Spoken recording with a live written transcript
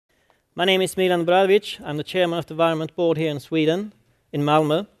My name is Milan Obradovic. I'm the chairman of the Environment Board here in Sweden, in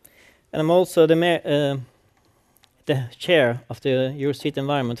Malmö, and I'm also the chair of the Eurocity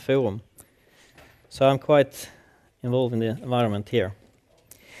Environment Forum. So I'm quite involved in the environment here.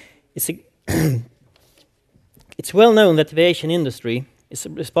 It's well known that the aviation industry is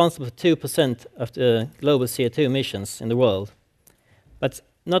responsible for 2% of the global CO2 emissions in the world. But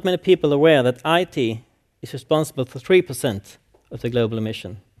not many people are aware that IT is responsible for 3% of the global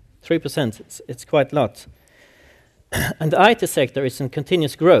emission. 3%, it's quite a lot. And the IT sector is in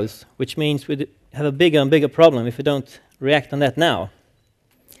continuous growth, which means we have a bigger and bigger problem if we don't react on that now.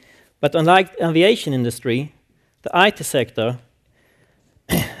 But unlike the aviation industry, the IT sector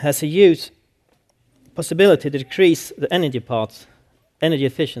has a huge possibility to decrease the energy parts, energy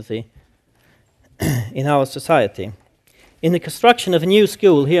efficiency in our society. In the construction of a new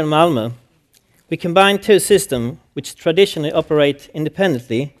school here in Malmö, we combine two systems which traditionally operate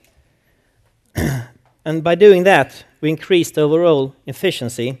independently, and by doing that, we increase the overall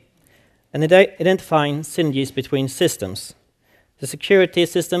efficiency and identifying synergies between systems. The security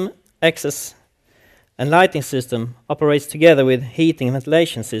system, access and lighting system operates together with heating and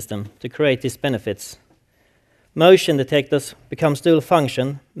ventilation system to create these benefits. Motion detectors become dual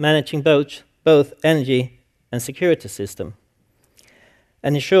function, managing both energy and security system,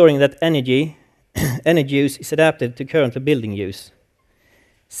 and ensuring that energy use is adapted to current building use.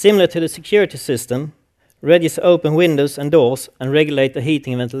 Similar to the security system, register open windows and doors and regulate the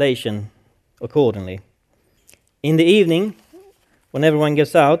heating and ventilation accordingly. In the evening, when everyone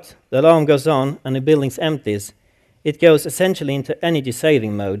goes out, the alarm goes on and the building empties. It goes essentially into energy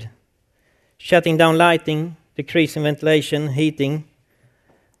saving mode, shutting down lighting, decreasing ventilation, heating.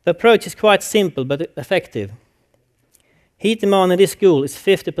 The approach is quite simple but effective. Heat demand in this school is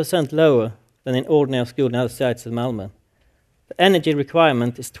 50% lower than in ordinary school in other sites of Malmö. The energy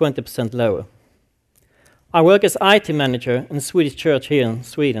requirement is 20% lower. I work as IT manager in a Swedish church here in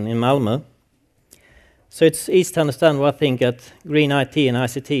Sweden, in Malmö. So it's easy to understand why I think that green IT and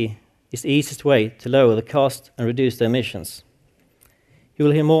ICT is the easiest way to lower the cost and reduce the emissions. You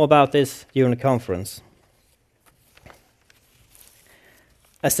will hear more about this during the conference.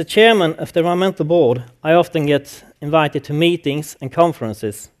 As the chairman of the environmental board, I often get invited to meetings and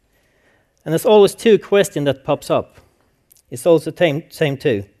conferences. And there's always two questions that pops up. It's also the same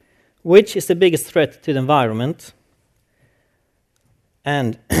two. Which is the biggest threat to the environment?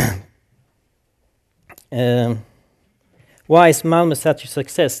 And why is Malmö such a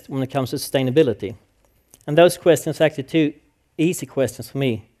success when it comes to sustainability? And those questions are actually two easy questions for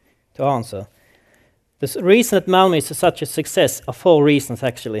me to answer. The reason that Malmö is such a success are four reasons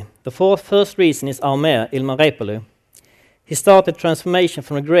actually. The first reason is our mayor, Ilmar Reepalu. He started transformation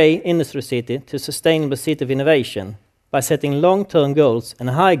from a grey industry city to a sustainable city of innovation by setting long-term goals and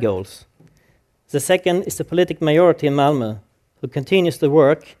high goals. The second is the political majority in Malmö, who continues the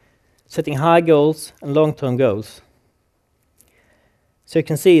work, setting high goals and long-term goals. So you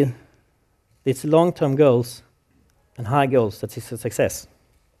can see it's long-term goals and high goals that is a success.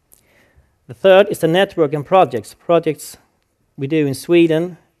 The third is the network and projects we do in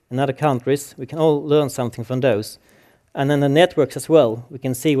Sweden and other countries. We can all learn something from those. And then the networks as well. We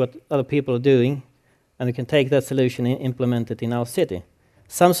can see what other people are doing, and we can take that solution and implement it in our city.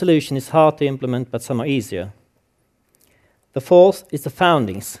 Some solution is hard to implement, but some are easier. The fourth is the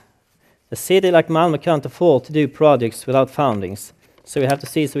foundings. A city like Malmö can't afford to do projects without foundings. So we have to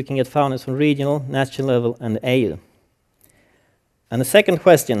see so we can get foundings from regional, national level, and the EU. And the second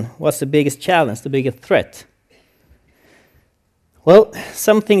question, what's the biggest challenge, the biggest threat? Well,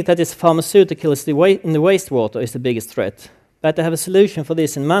 some think that is pharmaceuticals in the wastewater is the biggest threat. But I have a solution for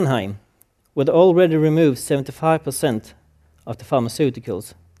this in Mannheim, where they already removed 75% of the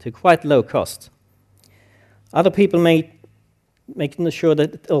pharmaceuticals to quite low cost. Other people may make sure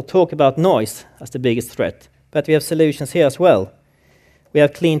that or talk about noise as the biggest threat, but we have solutions here as well. We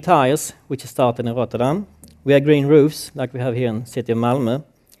have clean tires, which is started in Rotterdam. We have green roofs, like we have here in the city of Malmö.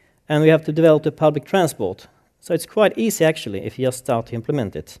 And we have to develop the public transport. So it's quite easy, actually, if you just start to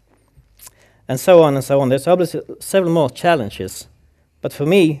implement it. And so on and so on. There's obviously several more challenges. But for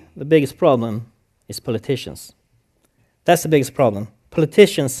me, the biggest problem is politicians. That's the biggest problem.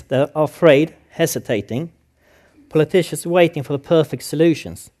 Politicians that are afraid, hesitating. Politicians waiting for the perfect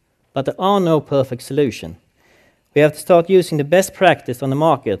solutions. But there are no perfect solutions. We have to start using the best practice on the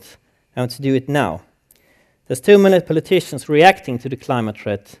market and to do it now. There's too many politicians reacting to the climate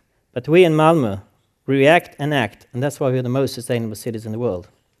threat, but we in Malmö react and act, and that's why we're the most sustainable cities in the world.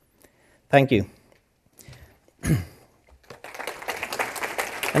 Thank you.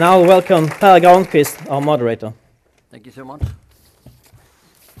 And I'll welcome Grankvist, our moderator. Thank you so much.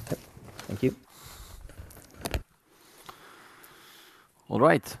 Thank you. All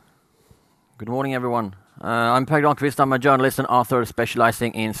right. Good morning, everyone. I'm Per Grankvist. I'm a journalist and author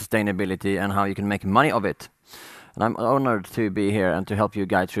specializing in sustainability and how you can make money of it. And I'm honored to be here and to help you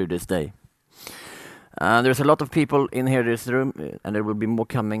guide through this day. There's a lot of people in here in this room, and there will be more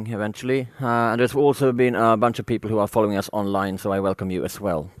coming eventually. And there's also been a bunch of people who are following us online, so I welcome you as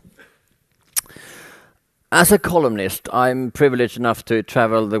well. As a columnist, I'm privileged enough to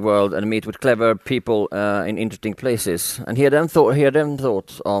travel the world and meet with clever people in interesting places, and hear them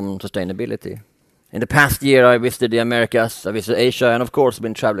thoughts on sustainability. In the past year, I visited the Americas, I visited Asia, and of course,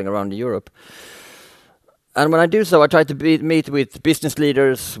 been traveling around Europe. And when I do so, I try to meet with business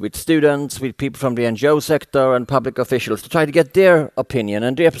leaders, with students, with people from the NGO sector and public officials to try to get their opinion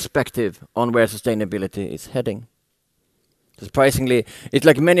and their perspective on where sustainability is heading. Surprisingly, it's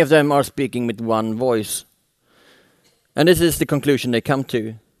like many of them are speaking with one voice. And this is the conclusion they come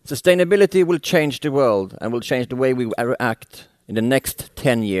to. Sustainability will change the world and will change the way we act in the next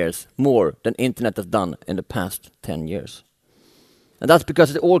 10 years, more than internet has done in the past 10 years. And that's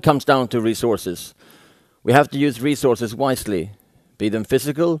because it all comes down to resources. We have to use resources wisely, be them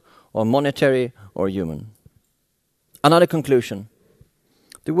physical or monetary or human. Another conclusion.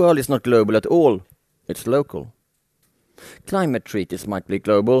 The world is not global at all, it's local. Climate treaties might be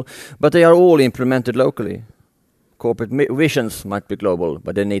global, but they are all implemented locally. Corporate visions might be global,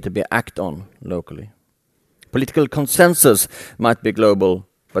 but they need to be acted on locally. Political consensus might be global,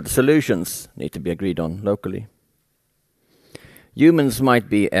 but the solutions need to be agreed on locally. Humans might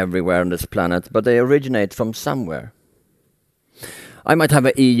be everywhere on this planet, but they originate from somewhere. I might have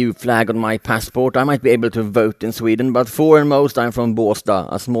an EU flag on my passport, I might be able to vote in Sweden, but foremost I'm from Båstad,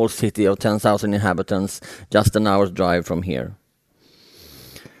 a small city of 10,000 inhabitants, just an hour's drive from here.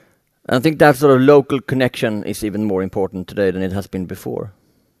 And I think that sort of local connection is even more important today than it has been before.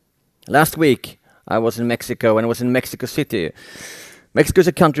 Last week, I was in Mexico, and I was in Mexico City. Mexico is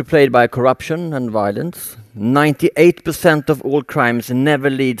a country plagued by corruption and violence. 98% of all crimes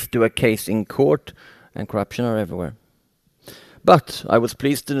never leads to a case in court, and corruption are everywhere. But I was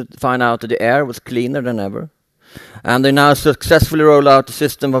pleased to find out that the air was cleaner than ever. And they now successfully roll out a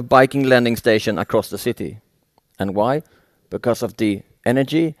system of biking lending station across the city. And why? Because of the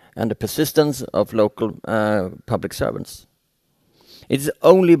energy and the persistence of local public servants. It is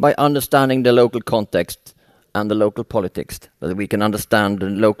only by understanding the local context and the local politics that we can understand the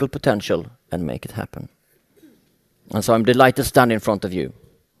local potential and make it happen. And so I'm delighted to stand in front of you.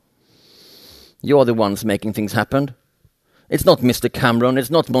 You're the ones making things happen. It's not Mr. Cameron,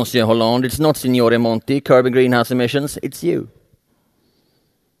 it's not Monsieur Hollande, it's not Signore Monti curbing greenhouse emissions, it's you.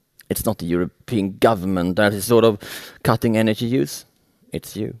 It's not the European government that is sort of cutting energy use.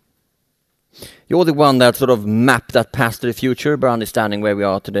 It's you. You're the one that sort of map that path to the future by understanding where we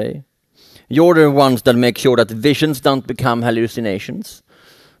are today. You're the ones that make sure that visions don't become hallucinations,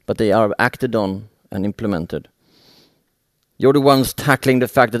 but they are acted on and implemented. You're the ones tackling the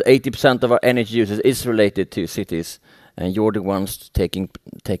fact that 80% of our energy usage is related to cities, and you're the ones taking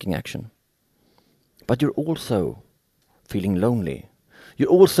action. But you're also feeling lonely. You're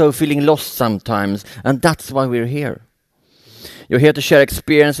also feeling lost sometimes, and that's why we're here. You're here to share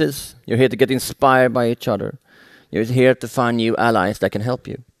experiences. You're here to get inspired by each other. You're here to find new allies that can help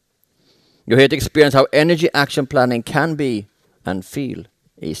you. You're here to experience how energy action planning can be and feel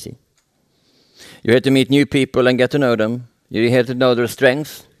easy. You're here to meet new people and get to know them. You're here to know their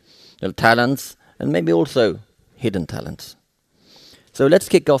strengths, their talents, and maybe also hidden talents. So let's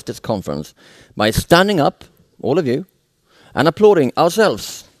kick off this conference by standing up, all of you, and applauding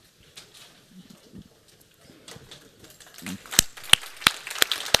ourselves.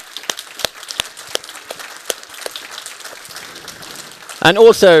 And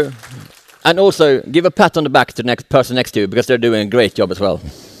also give a pat on the back to the next person next to you, because they're doing a great job as well.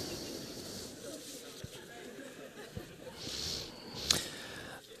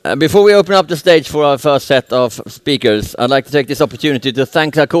 Before we open up the stage for our first set of speakers, I'd like to take this opportunity to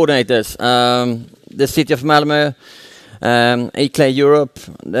thank our coordinators, the City of Malmö, ICLEI Europe,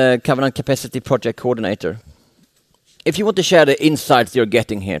 the Covenant Capacity Project Coordinator. If you want to share the insights you're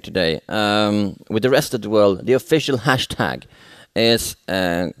getting here today with the rest of the world, the official hashtag is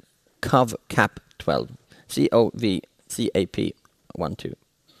CovCap12, CovCap12.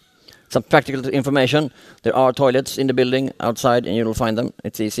 Some practical information. There are toilets in the building outside, and you'll find them.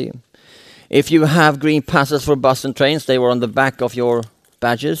 It's easy. If you have green passes for bus and trains, they were on the back of your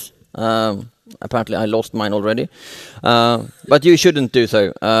badges. Apparently, I lost mine already. But you shouldn't do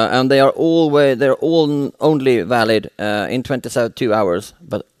so. And they're all only valid in 22 hours,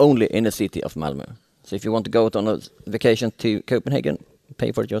 but only in the city of Malmö. So if you want to go on a vacation to Copenhagen,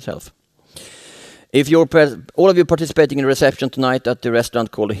 pay for it yourself. If you're all of you participating in a reception tonight at the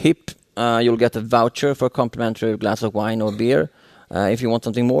restaurant called HIP, you'll get a voucher for a complimentary glass of wine or beer. If you want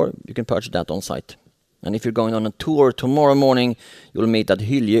something more, you can purchase that on site. And if you're going on a tour tomorrow morning, you'll meet at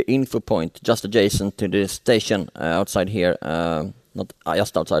Hylje Info Point, just adjacent to the station outside here. Not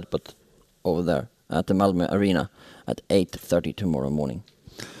just outside, but over there at the Malmö Arena at 8:30 tomorrow morning.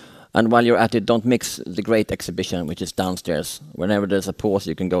 And while you're at it, don't mix the great exhibition, which is downstairs. Whenever there's a pause,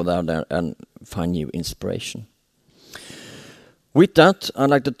 you can go down there and find new inspiration. With that, I'd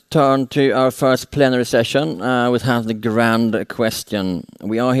like to turn to our first plenary session, which has the grand question.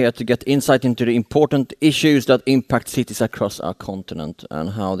 We are here to get insight into the important issues that impact cities across our continent,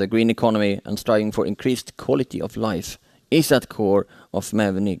 and how the green economy and striving for increased quality of life is at core of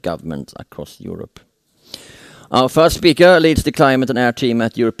many governments across Europe. Our first speaker leads the climate and air team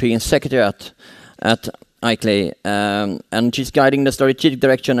at European Secretariat at ICLEI, and she's guiding the strategic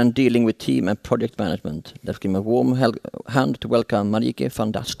direction and dealing with team and project management. Let's give a warm hand to welcome Maryke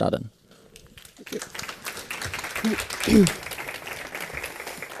van Staden.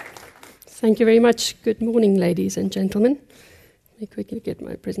 Thank you very much. Good morning, ladies and gentlemen. Let me quickly get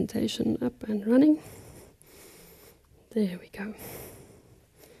my presentation up and running. There we go.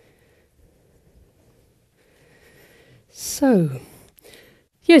 So,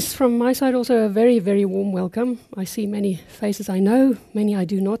 yes, from my side also a very, very warm welcome. I see many faces I know, many I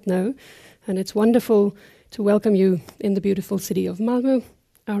do not know, and it's wonderful to welcome you in the beautiful city of Malmö,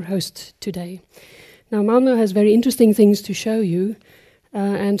 our host today. Now, Malmö has very interesting things to show you,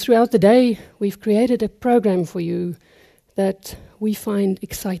 and throughout the day we've created a program for you that we find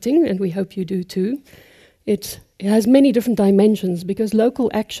exciting, and we hope you do too. It has many different dimensions, because local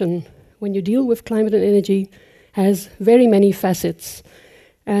action, when you deal with climate and energy, has very many facets.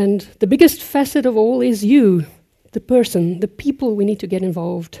 And the biggest facet of all is you, the person, the people we need to get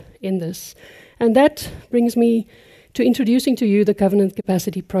involved in this. And that brings me to introducing to you the Covenant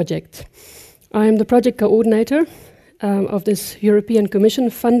Capacity Project. I am the project coordinator of this European Commission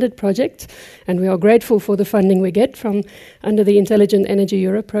funded project, and we are grateful for the funding we get from under the Intelligent Energy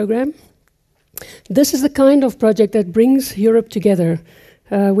Europe program. This is the kind of project that brings Europe together.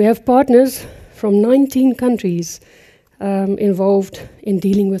 We have partners from 19 countries involved in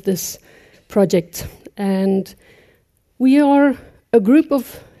dealing with this project. And we are a group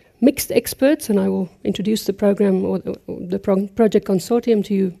of mixed experts, and I will introduce the program or the project consortium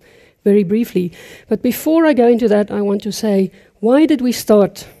to you very briefly. But before I go into that, I want to say, why did we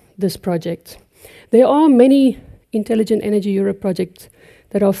start this project? There are many Intelligent Energy Europe projects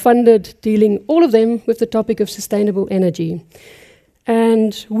that are funded, dealing all of them with the topic of sustainable energy.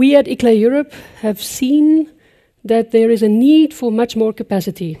 And we at ICLEI Europe have seen that there is a need for much more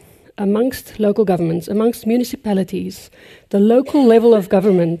capacity amongst local governments, amongst municipalities, the local level of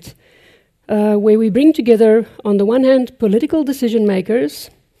government, where we bring together, on the one hand, political decision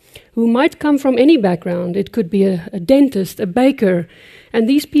makers who might come from any background. It could be a dentist, a baker, and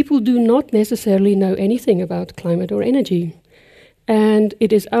these people do not necessarily know anything about climate or energy. And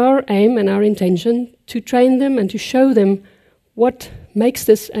it is our aim and our intention to train them and to show them what makes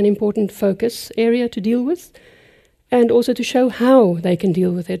this an important focus area to deal with, and also to show how they can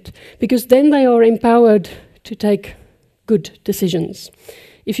deal with it, because then they are empowered to take good decisions.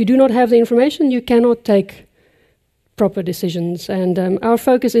 If you do not have the information, you cannot take proper decisions. And our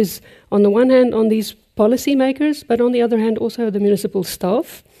focus is, on the one hand, on these policy makers, but on the other hand, also the municipal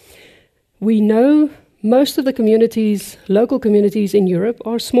staff. We know most of the communities, local communities in Europe,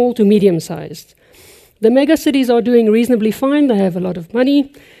 are small to medium-sized. The megacities are doing reasonably fine. They have a lot of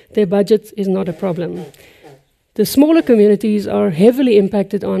money. Their budget is not a problem. The smaller communities are heavily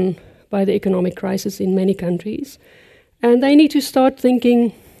impacted on by the economic crisis in many countries, and they need to start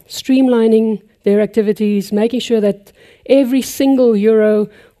thinking, streamlining their activities, making sure that every single euro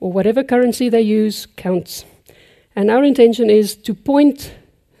or whatever currency they use counts. And our intention is to point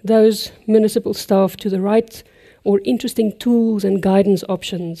those municipal staff to the right or interesting tools and guidance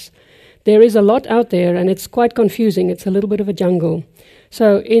options. There is a lot out there, and it's quite confusing. It's a little bit of a jungle.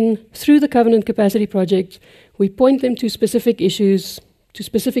 So through the Covenant Capacity Project, we point them to specific issues, to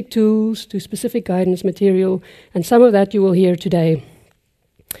specific tools, to specific guidance material, and some of that you will hear today.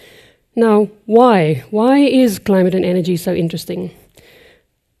 Now, why? Why is climate and energy so interesting?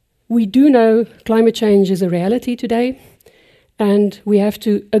 We do know climate change is a reality today, and we have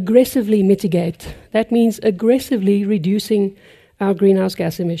to aggressively mitigate. That means aggressively reducing our greenhouse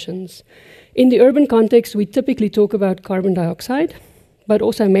gas emissions. In the urban context, we typically talk about carbon dioxide, but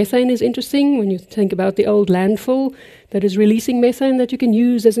also methane is interesting when you think about the old landfill that is releasing methane that you can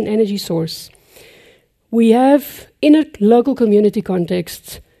use as an energy source. We have, in a local community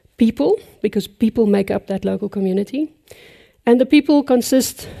context, people, because people make up that local community. And the people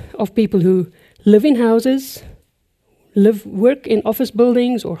consist of people who live in houses, work in office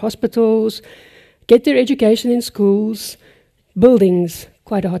buildings or hospitals, get their education in schools. Buildings,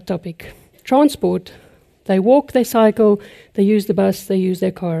 quite a hot topic. Transport, they walk, they cycle, they use the bus, they use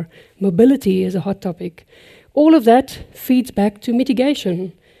their car. Mobility is a hot topic. All of that feeds back to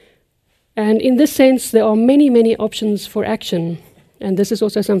mitigation. And in this sense, there are many, many options for action. And this is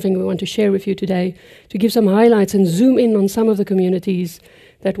also something we want to share with you today, to give some highlights and zoom in on some of the communities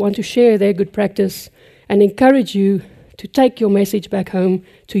that want to share their good practice and encourage you to take your message back home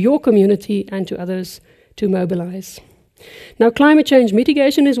to your community and to others to mobilize. Now, climate change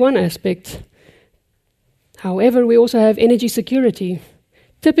mitigation is one aspect. However, we also have energy security.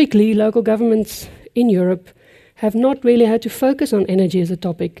 Typically, local governments in Europe have not really had to focus on energy as a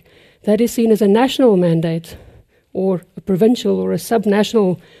topic. That is seen as a national mandate or a provincial or a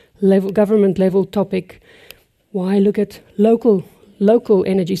subnational level, government level topic. Why look at local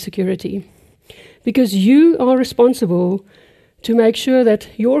energy security? Because you are responsible to make sure that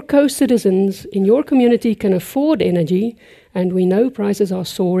your co-citizens in your community can afford energy, and we know prices are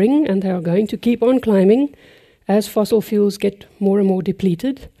soaring and they are going to keep on climbing as fossil fuels get more and more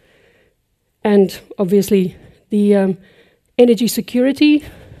depleted. And obviously the energy security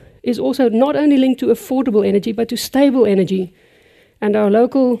is also not only linked to affordable energy, but to stable energy. And our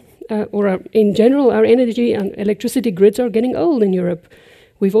local, in general, our energy and electricity grids are getting old in Europe.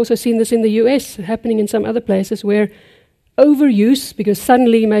 We've also seen this in the US, happening in some other places where overuse, because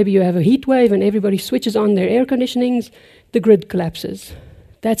suddenly maybe you have a heat wave and everybody switches on their air conditionings, the grid collapses.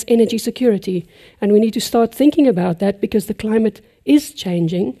 That's energy security. And we need to start thinking about that because the climate is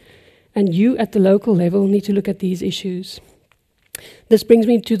changing, and you at the local level need to look at these issues. This brings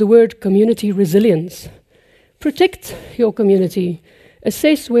me to the word community resilience. Protect your community.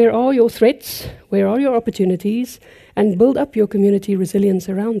 Assess where are your threats, where are your opportunities, and build up your community resilience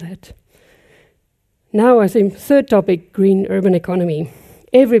around that. Now, I think third topic, green urban economy.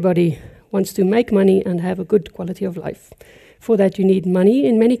 Everybody wants to make money and have a good quality of life. For that you need money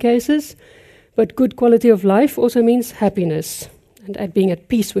in many cases, but good quality of life also means happiness and at being at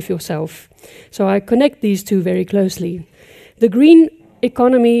peace with yourself. So I connect these two very closely. The green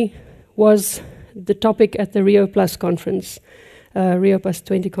economy was the topic at the Rio Plus conference, Rio Plus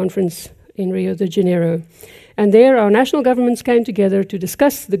 20 conference in Rio de Janeiro. And there our national governments came together to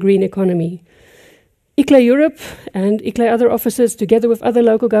discuss the green economy. ICLEI Europe and ICLEI other offices, together with other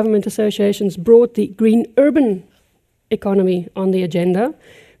local government associations, brought the green urban economy on the agenda,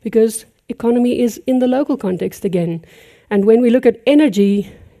 because economy is in the local context again. And when we look at energy,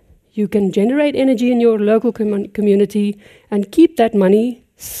 you can generate energy in your local community and keep that money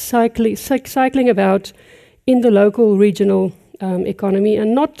cycling about in the local regional economy,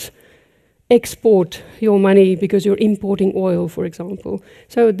 and not export your money because you're importing oil, for example.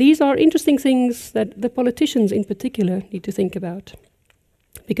 So these are interesting things that the politicians in particular need to think about,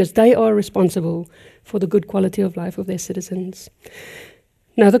 because they are responsible for the good quality of life of their citizens.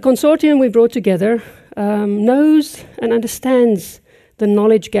 Now, the consortium we brought together knows and understands the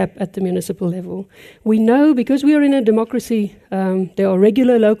knowledge gap at the municipal level. We know, because we are in a democracy, there are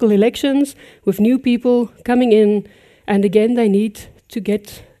regular local elections with new people coming in, and again, they need to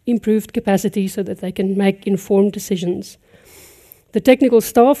get improved capacity so that they can make informed decisions. The technical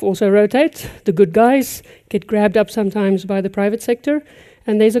staff also rotate. The good guys get grabbed up sometimes by the private sector,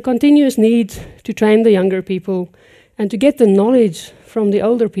 and there's a continuous need to train the younger people and to get the knowledge from the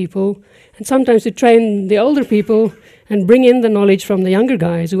older people, and sometimes to train the older people and bring in the knowledge from the younger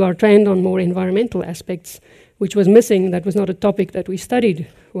guys who are trained on more environmental aspects, which was missing. That was not a topic that we studied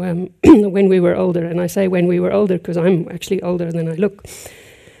when we were older. And I say when we were older because I'm actually older than I look.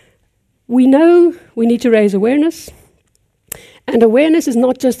 We know we need to raise awareness. And awareness is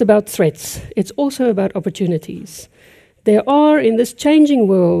not just about threats. It's also about opportunities. There are, in this changing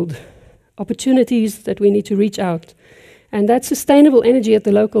world, opportunities that we need to reach out. And that sustainable energy at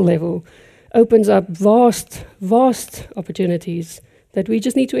the local level opens up vast, vast opportunities that we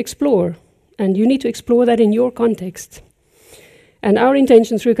just need to explore. And you need to explore that in your context. And our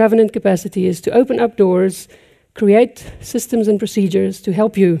intention through Covenant Capacity is to open up doors, create systems and procedures to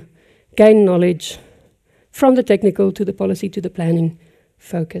help you gain knowledge from the technical to the policy to the planning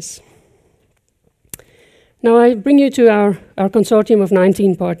focus. Now I bring you to our consortium of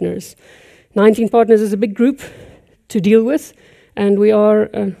 19 partners. 19 partners is a big group to deal with, and we are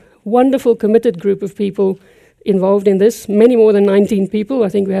a wonderful, committed group of people involved in this, many more than 19 people. I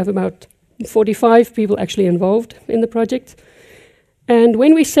think we have about 45 people actually involved in the project. And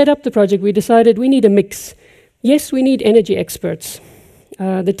when we set up the project, we decided we need a mix. Yes, we need energy experts.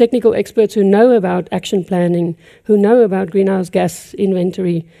 the technical experts who know about action planning, who know about greenhouse gas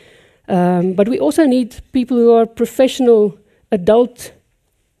inventory. But we also need people who are professional adult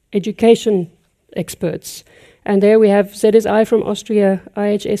education experts. And there we have ZSI from Austria,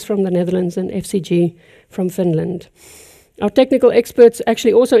 IHS from the Netherlands, and FCG from Finland. Our technical experts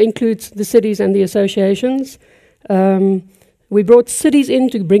actually also include the cities and the associations. We brought cities in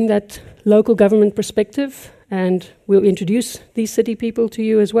to bring that local government perspective, and we'll introduce these city people to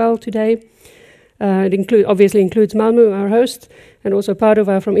you as well today. It obviously includes Malmö, our host, and also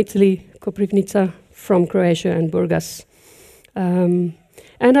Padova from Italy, Koprivnica from Croatia, and Burgas.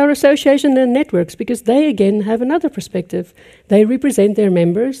 And our association and networks, because they again have another perspective. They represent their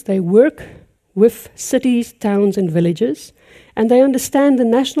members, they work with cities, towns and villages, and they understand the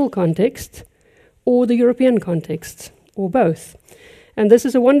national context or the European context, or both. And this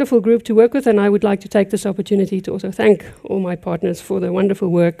is a wonderful group to work with, and I would like to take this opportunity to also thank all my partners for their wonderful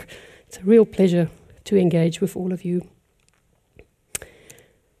work. It's a real pleasure to engage with all of you.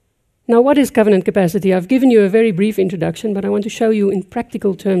 Now, what is covenant capacity? I've given you a very brief introduction, but I want to show you in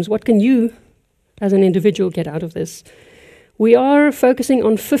practical terms what can you, as an individual, get out of this. We are focusing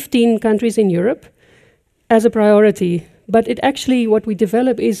on 15 countries in Europe as a priority, but it actually, what we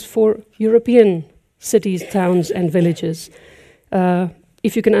develop is for European cities, towns, and villages.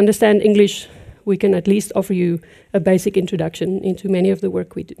 If you can understand English, we can at least offer you a basic introduction into many of the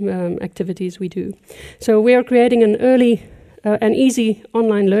work activities we do. So we are creating an easy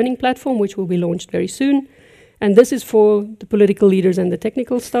online learning platform, which will be launched very soon. And this is for the political leaders and the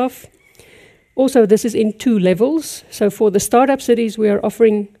technical staff. Also, this is in 2 levels. So for the startup cities, we are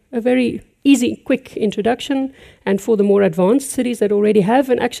offering a very easy, quick introduction. And for the more advanced cities that already have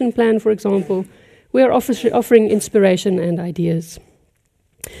an action plan, for example, we are offering inspiration and ideas.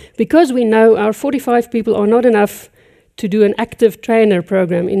 Because we know our 45 people are not enough to do an active trainer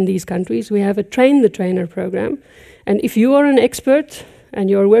program in these countries, we have a train the trainer program. And if you are an expert and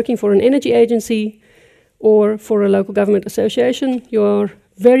you are working for an energy agency or for a local government association, you are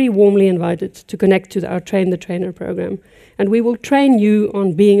very warmly invited to connect to our Train the Trainer program. And we will train you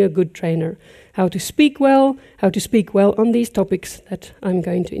on being a good trainer, how to speak well on these topics that I'm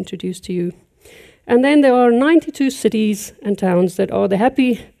going to introduce to you. And then there are 92 cities and towns that are the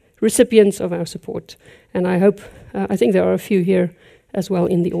happy recipients of our support. And I think there are a few here as well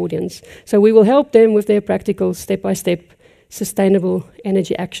in the audience. So we will help them with their practical, step-by-step, sustainable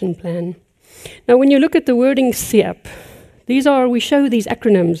energy action plan. Now, when you look at the wording SEAP, we show these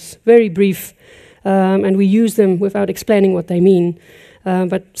acronyms, very brief, and we use them without explaining what they mean.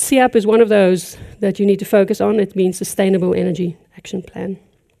 But SEAP is one of those that you need to focus on. It means Sustainable Energy Action Plan.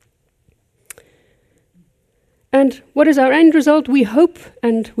 And what is our end result? We hope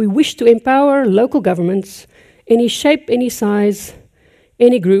and we wish to empower local governments, any shape, any size,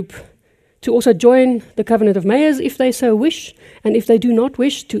 any group, to also join the Covenant of Mayors if they so wish, and if they do not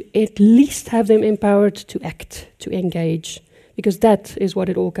wish, to at least have them empowered to act, to engage, because that is what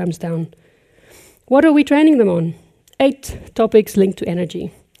it all comes down. What are we training them on? 8 topics linked to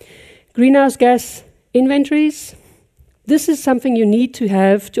energy. Greenhouse gas inventories. This is something you need to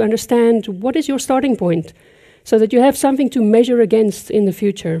have to understand what is your starting point, so that you have something to measure against in the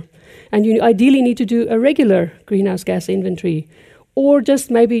future. And you ideally need to do a regular greenhouse gas inventory, or just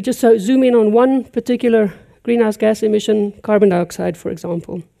zoom in on one particular greenhouse gas emission, carbon dioxide, for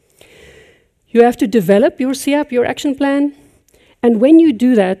example. You have to develop your SEAP, your action plan, and when you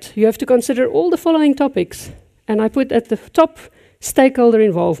do that, you have to consider all the following topics. And I put at the top stakeholder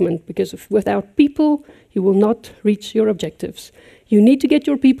involvement, because without people, you will not reach your objectives. You need to get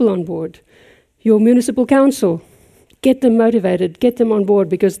your people on board. Your municipal council, get them motivated, get them on board,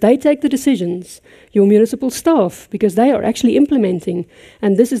 because they take the decisions. Your municipal staff, because they are actually implementing.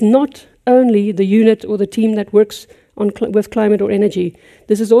 And this is not only the unit or the team that works with climate or energy.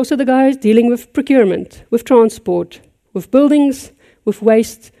 This is also the guys dealing with procurement, with transport, with buildings, with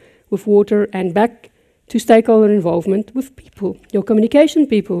waste, with water, and back to stakeholder involvement with people. Your communication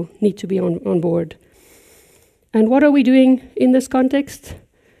people need to be on board. And what are we doing in this context?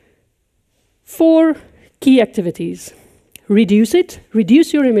 4 key activities. Reduce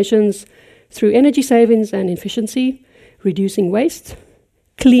your emissions through energy savings and efficiency, reducing waste.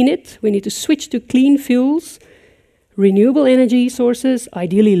 Clean it, we need to switch to clean fuels, renewable energy sources,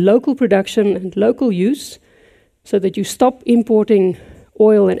 ideally local production and local use, so that you stop importing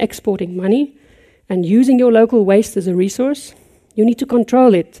oil and exporting money, and using your local waste as a resource. You need to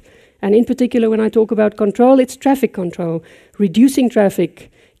control it. And in particular, when I talk about control, it's traffic control, reducing traffic,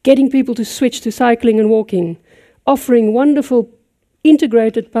 getting people to switch to cycling and walking, offering wonderful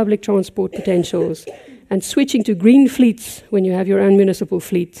integrated public transport potentials, and switching to green fleets when you have your own municipal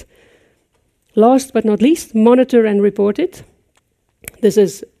fleet. Last but not least, monitor and report it. This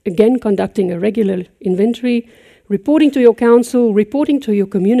is, again, conducting a regular inventory, reporting to your council, reporting to your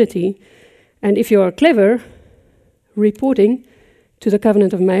community, and if you are clever, reporting to the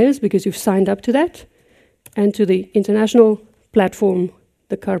Covenant of Mayors, because you've signed up to that, and to the international platform,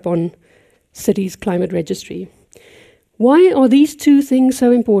 the Carbon Cities Climate Registry. Why are these two things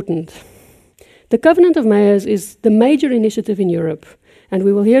so important? The Covenant of Mayors is the major initiative in Europe, and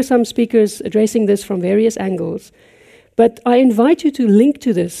we will hear some speakers addressing this from various angles. But I invite you to link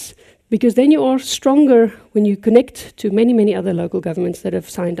to this, because then you are stronger when you connect to many, many other local governments that have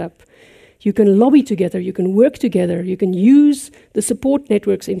signed up. You can lobby together, you can work together, you can use the support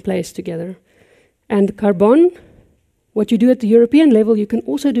networks in place together. And Carbon, what you do at the European level, you can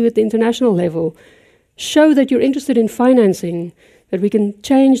also do at the international level. Show that you're interested in financing, that we can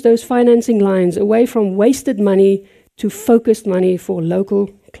change those financing lines away from wasted money to focused money for local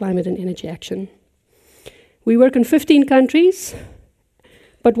climate and energy action. We work in 15 countries,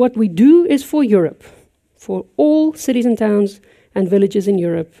 but what we do is for Europe, for all cities and towns and villages in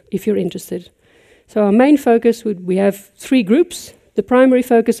Europe, if you're interested. So our main focus we have 3 groups. The primary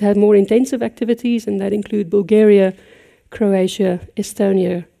focus had more intensive activities, and that include Bulgaria, Croatia,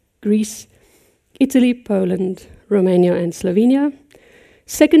 Estonia, Greece, Italy, Poland, Romania, and Slovenia.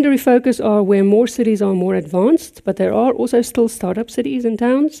 Secondary focus are where more cities are more advanced, but there are also still startup cities and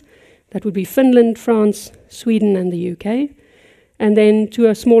towns. That would be Finland, France, Sweden, and the UK. And then to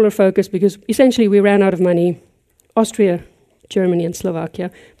a smaller focus, because essentially we ran out of money, Austria, Germany, and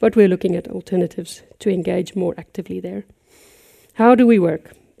Slovakia, but we're looking at alternatives to engage more actively there. How do we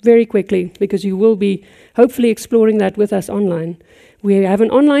work? Very quickly, because you will be hopefully exploring that with us online. We have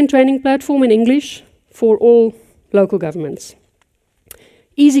an online training platform in English for all local governments.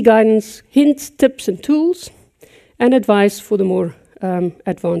 Easy guidance, hints, tips, and tools, and advice for the more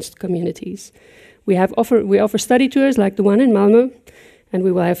advanced communities. We offer study tours like the one in Malmö, and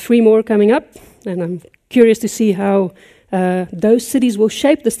we will have 3 more coming up, and I'm curious to see how those cities will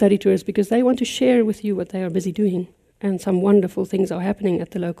shape the study tours, because they want to share with you what they are busy doing, and some wonderful things are happening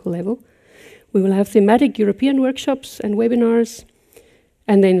at the local level. We will have thematic European workshops and webinars,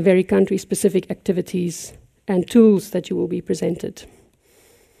 and then very country-specific activities and tools that you will be presented.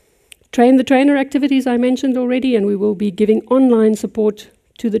 Train the trainer activities I mentioned already, and we will be giving online support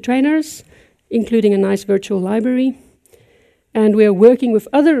to the trainers, including a nice virtual library. And we are working with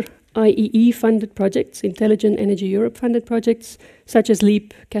other IEE-funded projects, Intelligent Energy Europe-funded projects, such as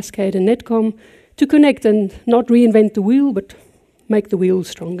LEAP, Cascade, and Netcom, to connect and not reinvent the wheel, but make the wheel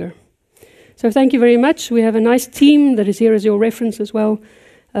stronger. So thank you very much. We have a nice team that is here as your reference as well.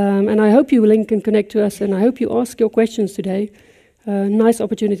 And I hope you will link and connect to us, and I hope you ask your questions today. Nice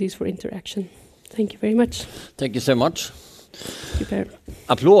opportunities for interaction. Thank you very much. Thank you so much. Thank you, Per.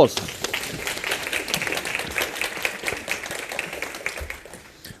 Applause.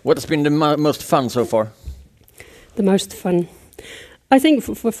 What has been the most fun so far? The most fun. I think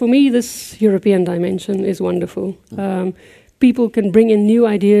for me, this European dimension is wonderful. People can bring in new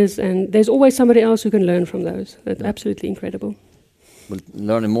ideas, and there's always somebody else who can learn from those. That's absolutely incredible. We're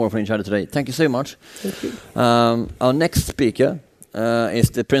learning more from each other today. Thank you so much. Thank you. Our next speaker is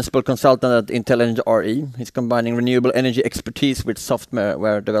the principal consultant at Intelligent RE. He's combining renewable energy expertise with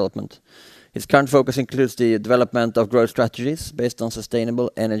software development. His current focus includes the development of growth strategies based on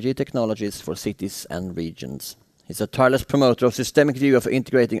sustainable energy technologies for cities and regions. He's a tireless promoter of systemic view of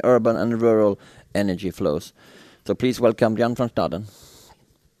integrating urban and rural energy flows. So please welcome Rian van Staden.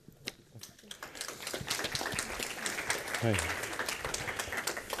 Hi.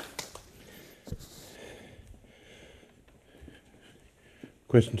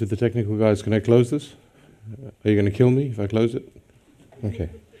 Question to the technical guys, can I close this? Are you going to kill me if I close it? Okay.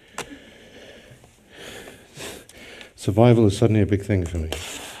 Survival is suddenly a big thing for me.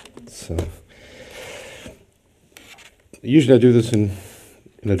 So usually I do this in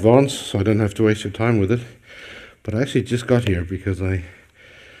advance, so I don't have to waste your time with it. But I actually just got here because I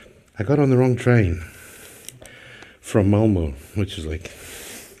got on the wrong train from Malmö, which is like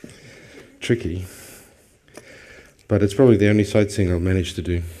tricky. But it's probably the only sightseeing I'll manage to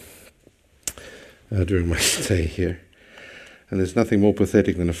do during my stay here. And there's nothing more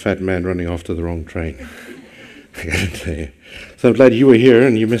pathetic than a fat man running after the wrong train. I gotta tell you. So I'm glad you were here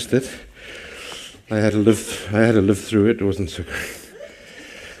and you missed it. I had to live through it. It wasn't so great.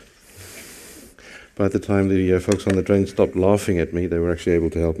 By the time the folks on the train stopped laughing at me, they were actually able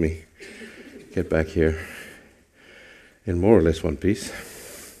to help me get back here in more or less one piece.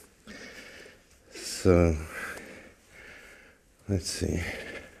 So let's see.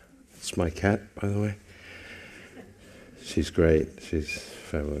 It's my cat, by the way. She's great. She's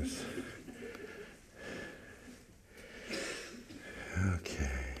fabulous. Okay.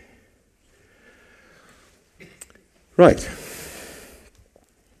 Right.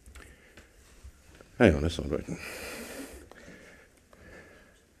 Hang on, that's not right.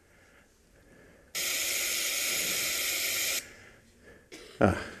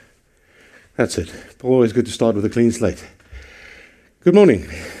 That's it. Always good to start with a clean slate. Good morning.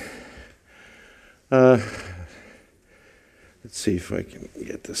 Let's see if I can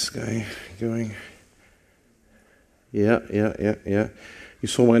get this guy going. Yeah. You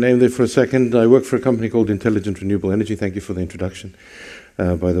saw my name there for a second. I work for a company called Intelligent Renewable Energy. Thank you for the introduction,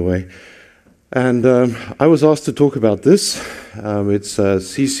 by the way. And I was asked to talk about this. It's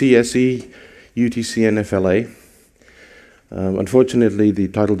CCSE, UTC, and FLA. Unfortunately, the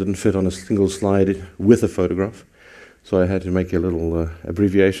title didn't fit on a single slide with a photograph, so I had to make a little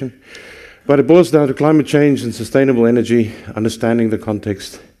abbreviation. But it boils down to climate change and sustainable energy, understanding the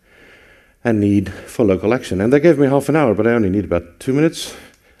context and need for local action. And they gave me half an hour, but I only need about 2 minutes,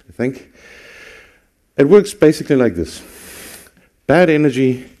 I think. It works basically like this. Bad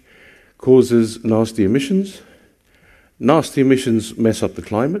energy causes nasty emissions. Nasty emissions mess up the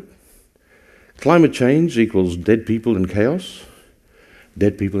climate. Climate change equals dead people and chaos.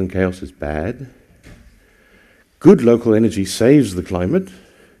 Dead people and chaos is bad. Good local energy saves the climate.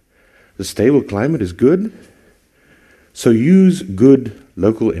 The stable climate is good. So use good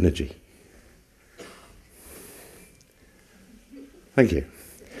local energy. Thank you.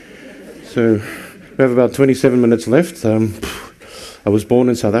 So we have about 27 minutes left. I was born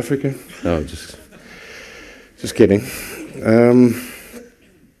in South Africa. No, just kidding.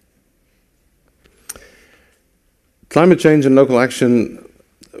 Climate change and local action,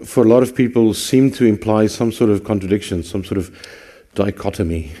 for a lot of people, seem to imply some sort of contradiction, some sort of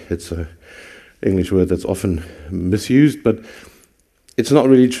dichotomy. It's an English word that's often misused, but it's not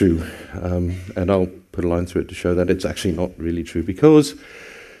really true. And I'll put a line through it to show that it's actually not really true, because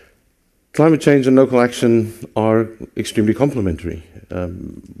climate change and local action are extremely complementary.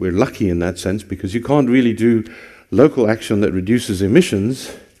 We're lucky in that sense, because you can't really do local action that reduces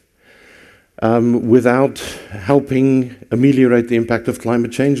emissions without helping ameliorate the impact of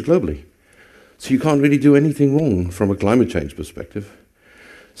climate change globally. So you can't really do anything wrong from a climate change perspective.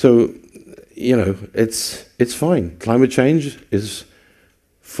 So, it's fine. Climate change is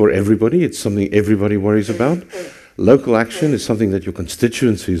for everybody. It's something everybody worries about. Local action is something that your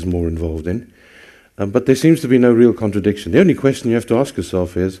constituency is more involved in. But there seems to be no real contradiction. The only question you have to ask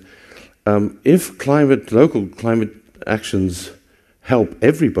yourself is, if local climate actions help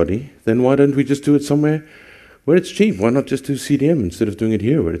everybody, then why don't we just do it somewhere where it's cheap? Why not just do CDM instead of doing it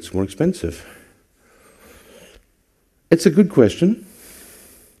here where it's more expensive? It's a good question,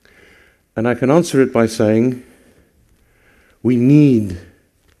 and I can answer it by saying we need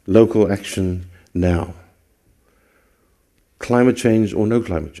local action now. Climate change or no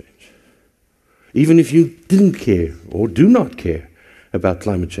climate change. Even if you didn't care or do not care about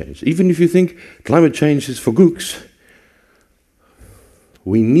climate change, even if you think climate change is for gooks,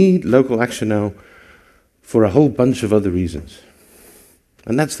 we need local action now for a whole bunch of other reasons.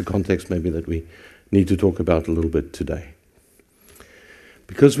 And that's the context maybe that we need to talk about a little bit today.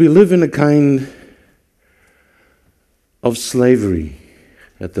 Because we live in a kind of slavery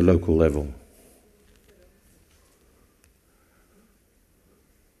at the local level.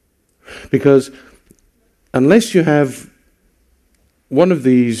 Because unless you have one of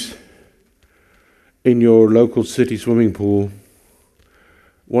these in your local city swimming pool,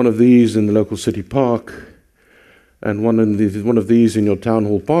 one of these in the local city park, and one of these in your town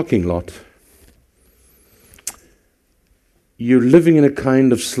hall parking lot, you're living in a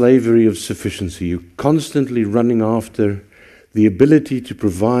kind of slavery of sufficiency. You're constantly running after the ability to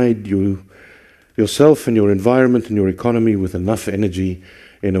provide yourself and your environment and your economy with enough energy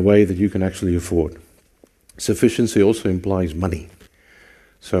in a way that you can actually afford. Sufficiency also implies money.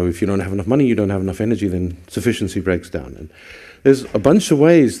 So if you don't have enough money, you don't have enough energy, then sufficiency breaks down. And there's a bunch of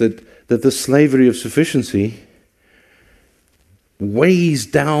ways that the slavery of sufficiency weighs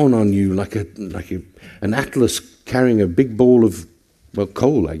down on you like an atlas carrying a big ball of,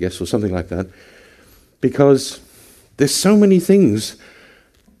 coal, I guess, or something like that. Because there's so many things,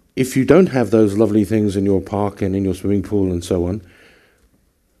 if you don't have those lovely things in your park and in your swimming pool and so on,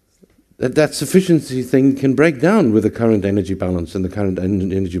 that sufficiency thing can break down with the current energy balance and the current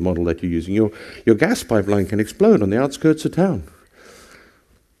energy model that you're using. Your gas pipeline can explode on the outskirts of town.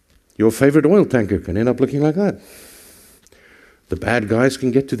 Your favorite oil tanker can end up looking like that. The bad guys can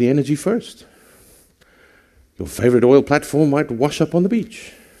get to the energy first. Your favorite oil platform might wash up on the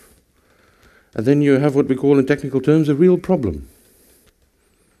beach. And then you have what we call in technical terms a real problem.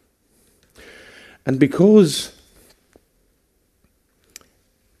 And because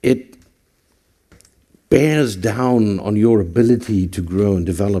it bears down on your ability to grow and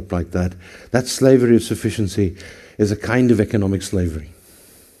develop like that, that slavery of sufficiency is a kind of economic slavery.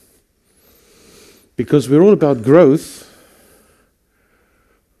 Because we're all about growth,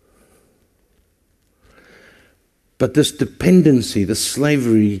 but this dependency, this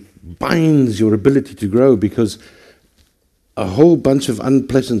slavery, binds your ability to grow because a whole bunch of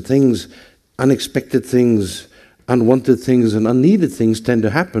unpleasant things, unexpected things, unwanted things, and unneeded things tend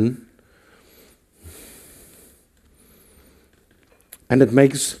to happen. And it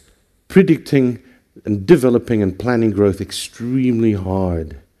makes predicting and developing and planning growth extremely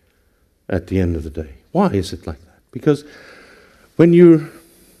hard at the end of the day. Why is it like that? Because when you're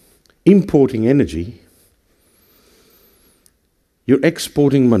importing energy, you're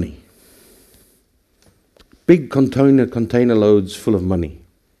exporting money. Big container loads full of money.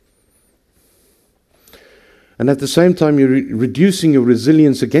 And at the same time, you're reducing your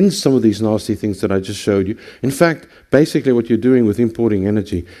resilience against some of these nasty things that I just showed you. In fact, basically what you're doing with importing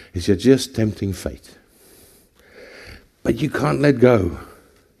energy is you're just tempting fate. But you can't let go.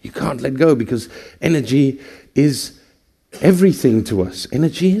 You can't let go because energy is everything to us.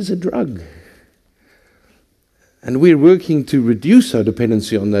 Energy is a drug. And we're working to reduce our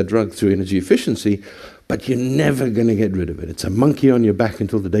dependency on that drug through energy efficiency, but you're never going to get rid of it. It's a monkey on your back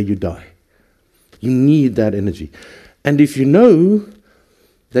until the day you die. You need that energy. And if you know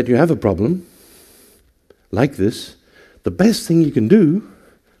that you have a problem like this, the best thing you can do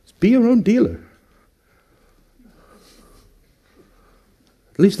is be your own dealer.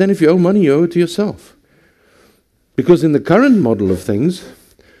 At least then if you owe money, you owe it to yourself. Because in the current model of things,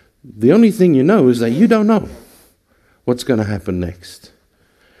 the only thing you know is that you don't know what's going to happen next.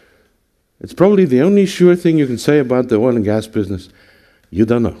 It's probably the only sure thing you can say about the oil and gas business. You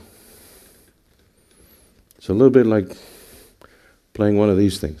don't know. It's a little bit like playing one of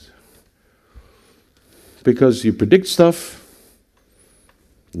these things. Because you predict stuff,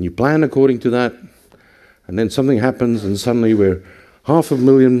 and you plan according to that, and then something happens, and suddenly we're 500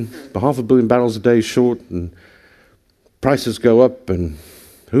 million barrels a day short, and prices go up, and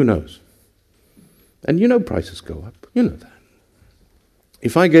who knows? And you know prices go up. You know that.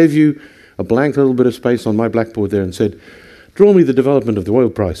 If I gave you a blank little bit of space on my blackboard there and said, draw me the development of the oil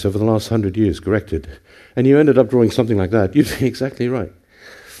price over the last 100 years, corrected, and you ended up drawing something like that, you'd be exactly right.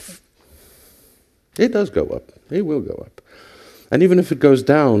 It does go up. It will go up. And even if it goes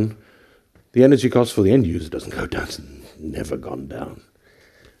down, the energy cost for the end user doesn't go down. It's never gone down.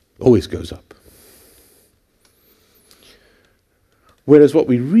 It always goes up. Whereas what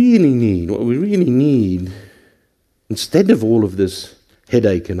we really need, instead of all of this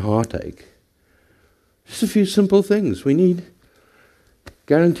headache and heartache, just a few simple things. We need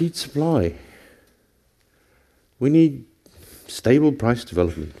guaranteed supply. We need stable price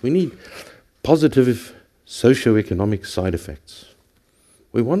development. We need positive socio-economic side effects.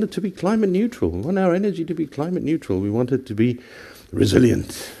 We want it to be climate neutral. We want our energy to be climate neutral. We want it to be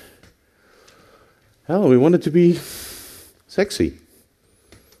resilient. Hell, we want it to be sexy.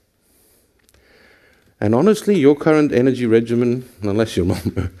 And honestly, your current energy regimen, unless you're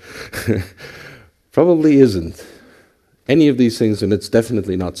Malmö, probably isn't any of these things, and it's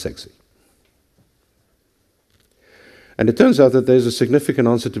definitely not sexy. And it turns out that there's a significant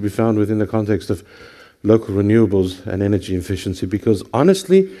answer to be found within the context of local renewables and energy efficiency, because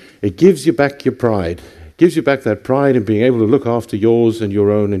honestly, it gives you back your pride. It gives you back that pride in being able to look after yours and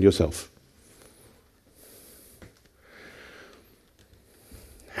your own and yourself.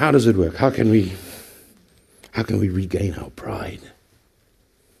 How does it work? How can we regain our pride?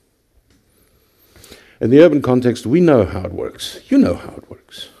 In the urban context, we know how it works. You know how it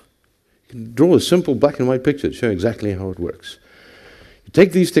works. You can draw a simple black and white picture to show exactly how it works. You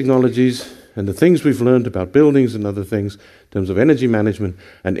take these technologies and the things we've learned about buildings and other things in terms of energy management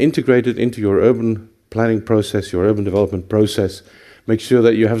and integrate it into your urban planning process, your urban development process. Make sure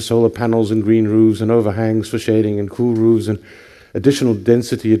that you have solar panels and green roofs and overhangs for shading and cool roofs and additional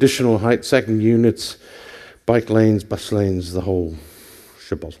density, additional height, second units, bike lanes, bus lanes, the whole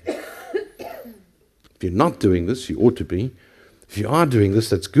shibboleth. If you're not doing this, you ought to be. If you are doing this,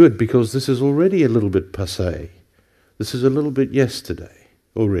 that's good, because this is already a little bit passé. This is a little bit yesterday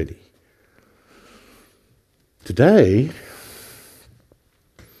already. Today,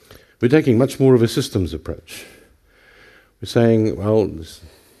 we're taking much more of a systems approach. We're saying, well, this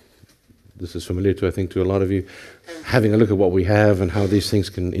is familiar to, I think, to a lot of you, having a look at what we have and how these things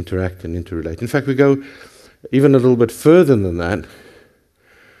can interact and interrelate. In fact, we go even a little bit further than that.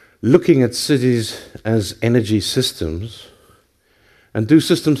 looking at cities as energy systems and do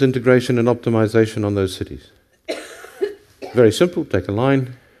systems integration and optimization on those cities. Very simple, take a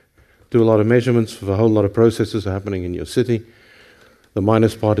line, do a lot of measurements for a whole lot of processes happening in your city. The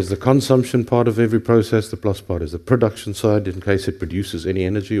minus part is the consumption part of every process, the plus part is the production side in case it produces any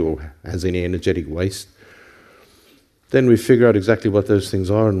energy or has any energetic waste. Then we figure out exactly what those things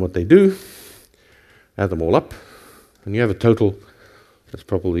are and what they do, add them all up, and you have a total that's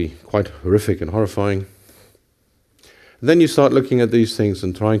probably quite horrific and horrifying. And then you start looking at these things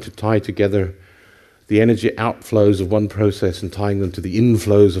and trying to tie together the energy outflows of one process and tying them to the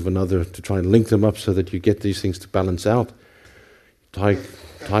inflows of another to try and link them up so that you get these things to balance out. Tie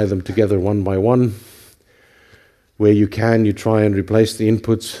them together one by one. Where you can, you try and replace the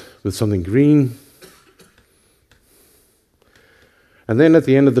inputs with something green. And then at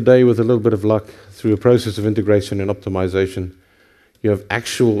the end of the day, with a little bit of luck, through a process of integration and optimization, you have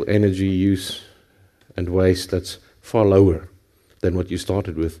actual energy use and waste that's far lower than what you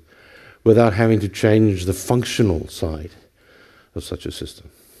started with, without having to change the functional side of such a system.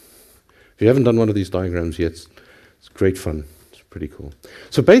 If you haven't done one of these diagrams yet, it's great fun. It's pretty cool.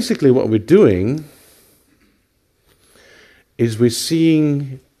 So basically what we're doing is we're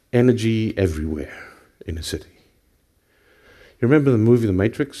seeing energy everywhere in a city. You remember the movie The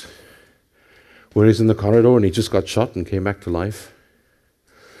Matrix? Where he's in the corridor and he just got shot and came back to life?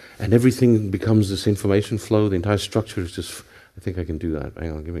 And everything becomes this information flow. The entire structure is just, I think I can do that.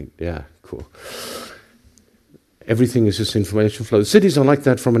 Hang on, yeah, cool. Everything is just information flow. Cities are like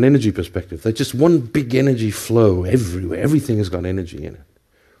that from an energy perspective. They're just one big energy flow everywhere. Everything has got energy in it.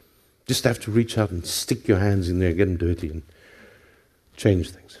 Just have to reach out and stick your hands in there, get them dirty and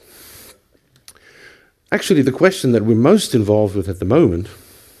change things. Actually, the question that we're most involved with at the moment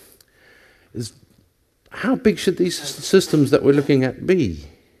is how big should these systems that we're looking at be?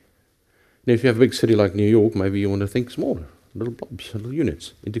 Now, if you have a big city like New York, maybe you want to think smaller, little blobs, little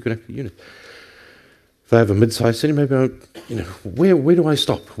units, interconnected units. If I have a mid-sized city, maybe where do I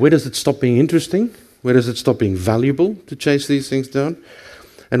stop? Where does it stop being interesting? Where does it stop being valuable to chase these things down?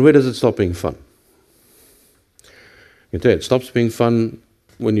 And where does it stop being fun? You can tell you, it stops being fun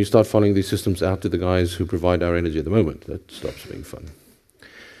when you start following these systems out to the guys who provide our energy at the moment. That stops being fun.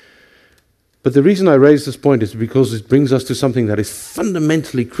 But the reason I raise this point is because it brings us to something that is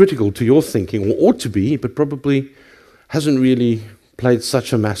fundamentally critical to your thinking, or ought to be, but probably hasn't really played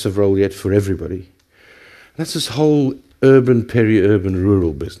such a massive role yet for everybody. That's this whole urban, peri-urban,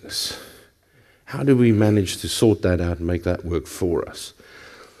 rural business. How do we manage to sort that out and make that work for us?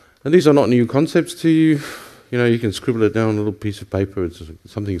 And these are not new concepts to you. You know, you can scribble it down on a little piece of paper. It's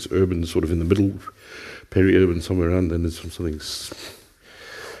something that's urban, sort of in the middle, peri-urban somewhere around, then there's something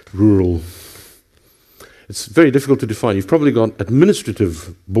rural. It's very difficult to define. You've probably got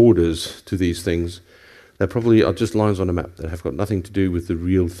administrative borders to these things that probably are just lines on a map that have got nothing to do with the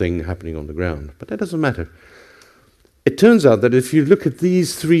real thing happening on the ground. But that doesn't matter. It turns out that if you look at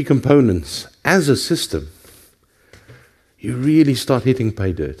these three components as a system, you really start hitting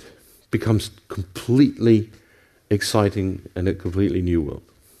pay dirt. It becomes completely exciting and a completely new world.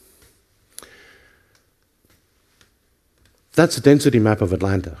 That's a density map of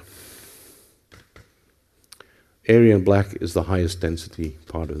Atlanta. Area in black is the highest density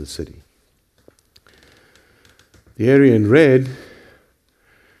part of the city. The area in red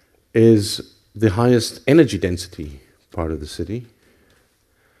is the highest energy density part of the city.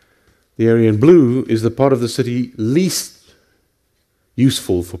 The area in blue is the part of the city least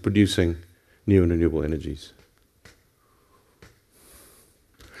useful for producing new and renewable energies.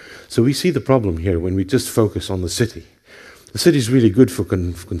 So we see the problem here when we just focus on the city. The city is really good for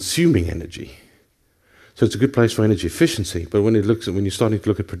consuming energy. So it's a good place for energy efficiency, but when you're starting to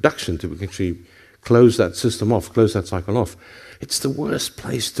look at production to actually close that system off, close that cycle off, it's the worst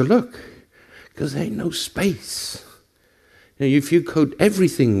place to look because there ain't no space. You know, if you code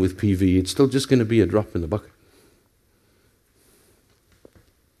everything with PV, it's still just going to be a drop in the bucket.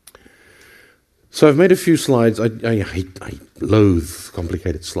 So I've made a few slides. I loathe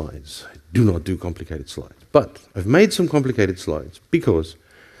complicated slides. I do not do complicated slides. But I've made some complicated slides because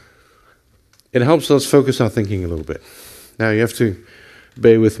it helps us focus our thinking a little bit. Now, you have to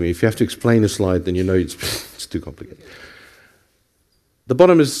bear with me. If you have to explain a slide, then you know it's too complicated. The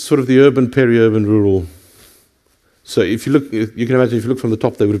bottom is sort of the urban, peri-urban, rural. So if you look, you can imagine if you look from the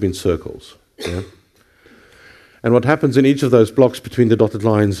top, they would have been circles. Yeah? And what happens in each of those blocks between the dotted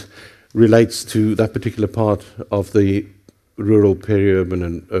lines relates to that particular part of the rural, peri-urban,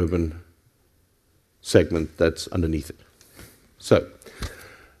 and urban segment that's underneath it. So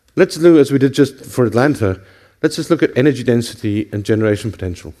let's do, as we did just for Atlanta, let's just look at energy density and generation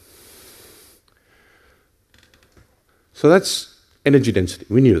potential. So that's energy density.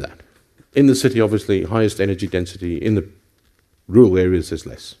 We knew that. In the city, obviously, highest energy density. In the rural areas, there's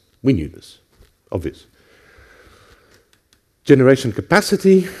less. We knew this. Obvious. Generation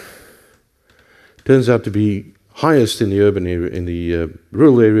capacity turns out to be highest in the urban area, in the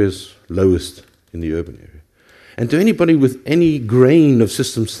rural areas, lowest in the urban area. And to anybody with any grain of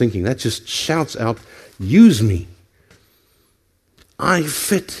systems thinking, that just shouts out, use me. I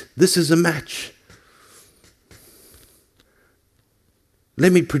fit. This is a match.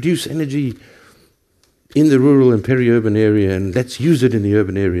 Let me produce energy in the rural and peri-urban area, and let's use it in the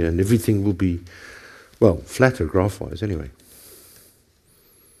urban area, and everything will be, well, flatter graph-wise anyway.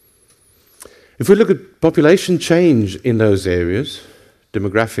 If we look at population change in those areas,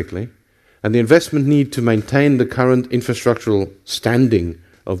 demographically, and the investment need to maintain the current infrastructural standing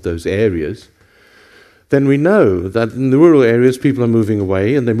of those areas, then we know that in the rural areas people are moving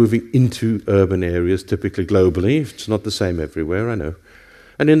away and they're moving into urban areas, typically globally. It's not the same everywhere, I know.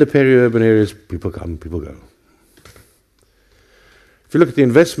 And in the peri-urban areas, people come, people go. If you look at the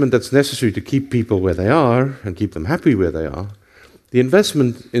investment that's necessary to keep people where they are and keep them happy where they are, the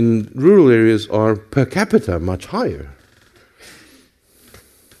investment in rural areas are per capita much higher.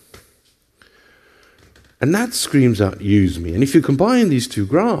 And that screams out, use me. And if you combine these two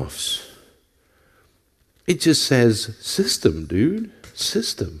graphs, it just says, system, dude,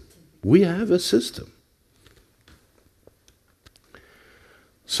 system. We have a system.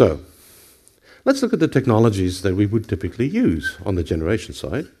 So, let's look at the technologies that we would typically use on the generation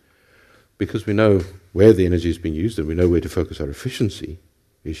side, because we know where the energy is being used and we know where to focus our efficiency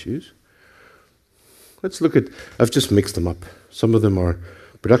issues. Let's look at, I've just mixed them up. Some of them are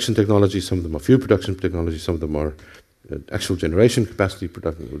production technologies, some of them are fuel production technologies, some of them are actual generation capacity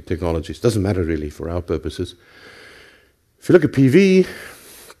production technologies. Doesn't matter really for our purposes. If you look at PV,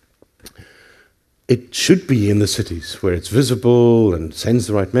 it should be in the cities where it's visible and sends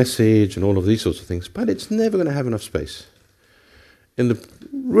the right message and all of these sorts of things, but it's never going to have enough space. In the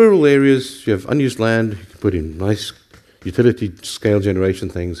rural areas, you have unused land, you can put in nice utility scale generation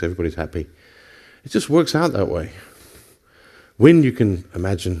things, everybody's happy. It just works out that way. Wind, you can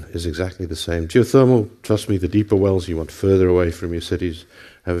imagine, is exactly the same. Geothermal, trust me, the deeper wells you want further away from your cities.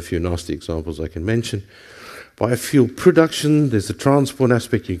 I have a few nasty examples I can mention. Biofuel production, there's the transport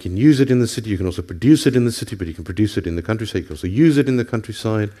aspect. You can use it in the city, you can also produce it in the city, but you can produce it in the countryside, you can also use it in the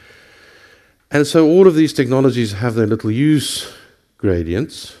countryside. And so all of these technologies have their little use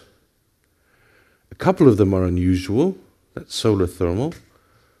gradients. A couple of them are unusual. That's solar thermal.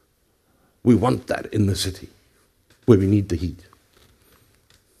 We want that in the city, where we need the heat.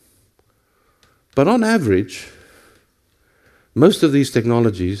 But on average, most of these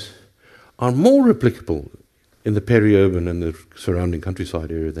technologies are more replicable in the peri-urban and the surrounding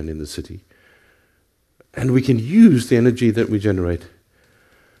countryside area than in the city. And we can use the energy that we generate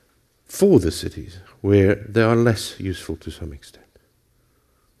for the cities, where they are less useful to some extent.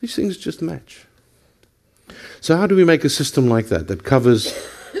 These things just match. So how do we make a system like that, that covers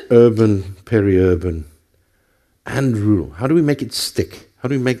urban, peri-urban, and rural? How do we make it stick? How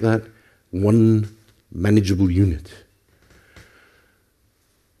do we make that one manageable unit?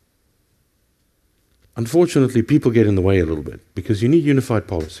 Unfortunately, people get in the way a little bit, because you need unified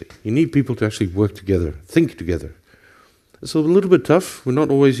policy. You need people to actually work together, think together. It's a little bit tough. We're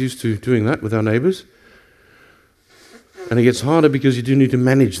not always used to doing that with our neighbors. And it gets harder because you do need to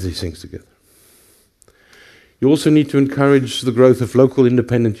manage these things together. You also need to encourage the growth of local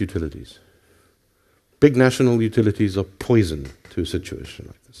independent utilities. Big national utilities are poison to a situation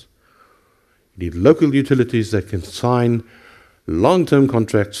like this. You need local utilities that can sign long-term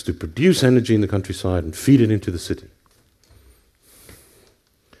contracts to produce energy in the countryside and feed it into the city.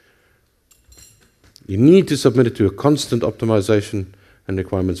 You need to submit it to a constant optimization and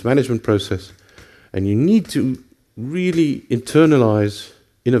requirements management process, and you need to really internalize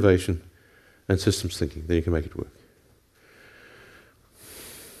innovation and systems thinking, then you can make it work.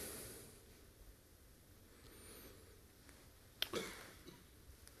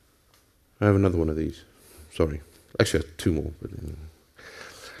 I have another one of these. Sorry. Actually, I have two more. But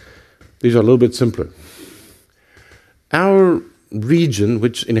these are a little bit simpler. Our region,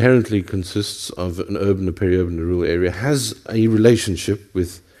 which inherently consists of an urban, a peri-urban, and a rural area, has a relationship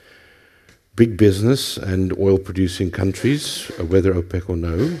with big business and oil-producing countries, whether OPEC or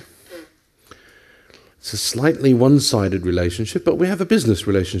no. It's a slightly one-sided relationship, but we have a business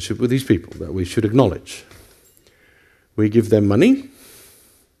relationship with these people that we should acknowledge. We give them money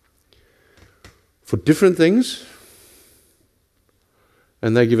for different things,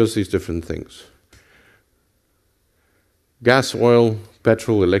 and they give us these different things. Gas, oil,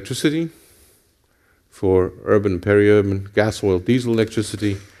 petrol, electricity. for urban, peri-urban, gas, oil, diesel,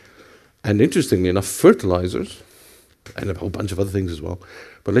 electricity, and interestingly enough, fertilizers, and a whole bunch of other things as well.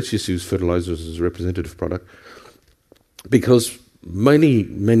 But let's just use fertilizers as a representative product, because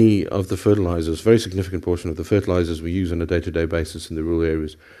many of the fertilizers, very significant portion of the fertilizers we use on a day-to-day basis in the rural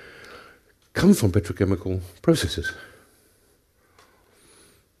areas, come from petrochemical processes.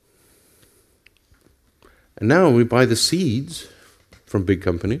 And now we buy the seeds from big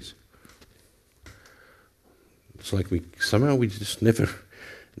companies. It's like we just never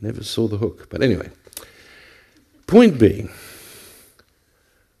saw the hook. But anyway, point being,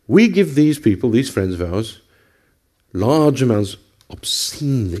 we give these people, these friends of ours, large amounts,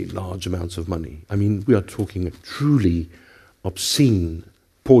 obscenely large amounts of money. I mean, we are talking truly obscene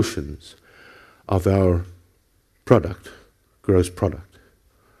portions of our product, gross product.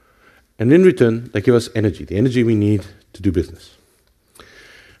 And in return, they give us energy, the energy we need to do business.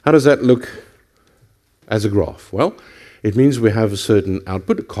 How does that look as a graph? Well, it means we have a certain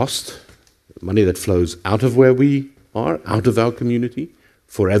output, a cost, money that flows out of where we are, out of our community,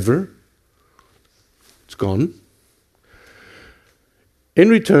 forever. It's gone. In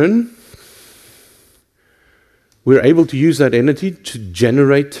return, we're able to use that energy to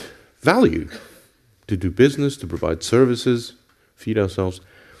generate value, to do business, to provide services, feed ourselves,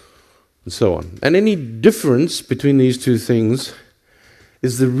 and so on. And any difference between these two things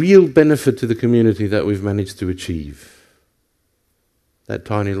is the real benefit to the community that we've managed to achieve. That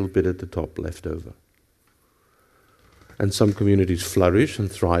tiny little bit at the top left over. And some communities flourish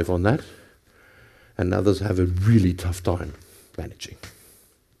and thrive on that, and others have a really tough time managing.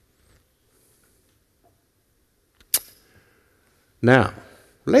 Now,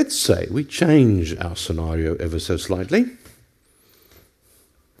 let's say we change our scenario ever so slightly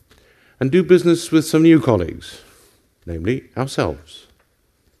and do business with some new colleagues, namely ourselves.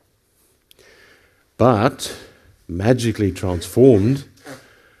 But magically transformed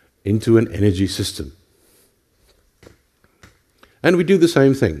into an energy system. And we do the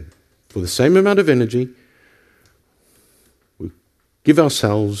same thing. For the same amount of energy, we give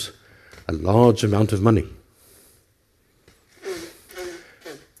ourselves a large amount of money.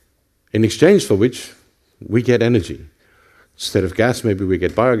 In exchange for which, we get energy. Instead of gas, maybe we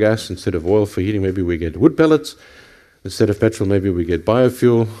get biogas. Instead of oil for heating, maybe we get wood pellets. Instead of petrol, maybe we get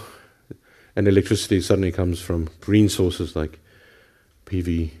biofuel. And electricity suddenly comes from green sources like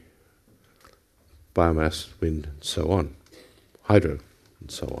PV, biomass, wind, and so on. Hydro,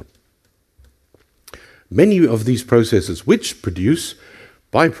 and so on. Many of these processes which produce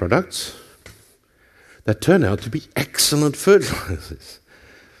byproducts that turn out to be excellent fertilizers.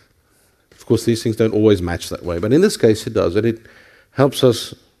 Of course, these things don't always match that way, but in this case it does, and it helps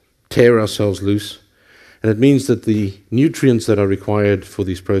us tear ourselves loose, and it means that the nutrients that are required for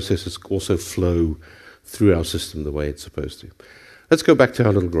these processes also flow through our system the way it's supposed to. Let's go back to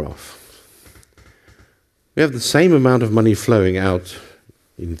our little graph. We have the same amount of money flowing out,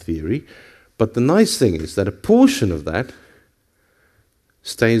 in theory, but the nice thing is that a portion of that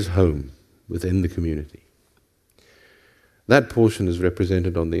stays home within the community. That portion is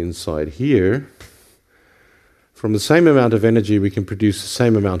represented on the inside here. From the same amount of energy, we can produce the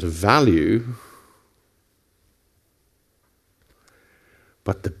same amount of value,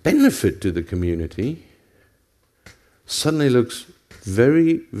 but the benefit to the community suddenly looks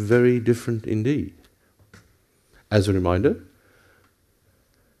very, very different indeed. As a reminder,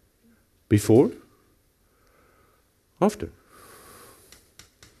 before, after.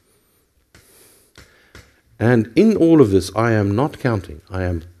 And in all of this, I am not counting. I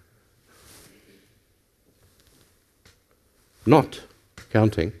am not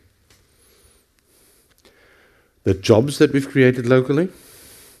counting the jobs that we've created locally,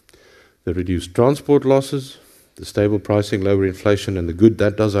 the reduced transport losses, the stable pricing, lower inflation, and the good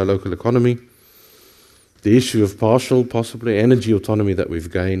that does our local economy, the issue of partial, possibly, energy autonomy that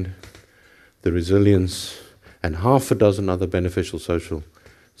we've gained, the resilience, and half a dozen other beneficial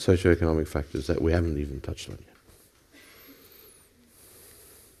socioeconomic factors that we haven't even touched on yet.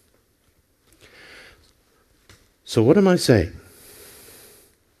 So what am I saying?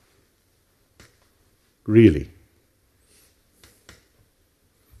 Really?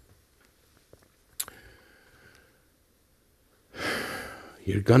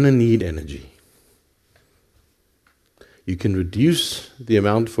 You're gonna need energy. You can reduce the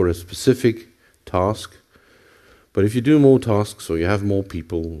amount for a specific task, but if you do more tasks, or you have more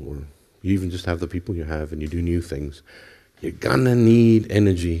people, or you even just have the people you have and you do new things, you're gonna need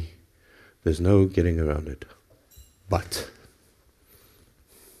energy. There's no getting around it. But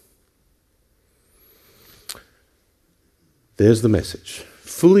there's the message.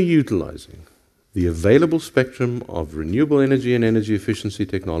 Fully utilizing the available spectrum of renewable energy and energy efficiency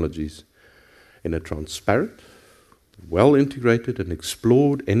technologies in a transparent, well-integrated and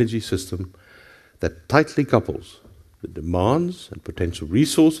explored energy system that tightly couples the demands and potential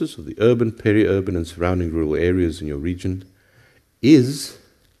resources of the urban, peri-urban and surrounding rural areas in your region is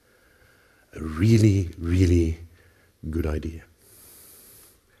a really, really good idea.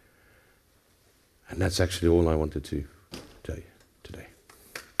 And that's actually all I wanted to tell you today.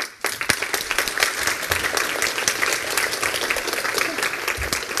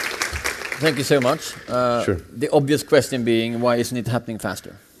 Thank you so much. Sure. The obvious question being, why isn't it happening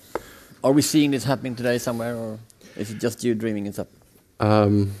faster? Are we seeing this happening today somewhere, or is it just you dreaming it up?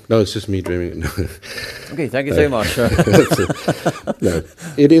 No, it's just me dreaming it. Okay, thank you so much. No,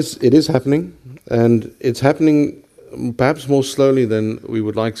 it is happening, and it's happening perhaps more slowly than we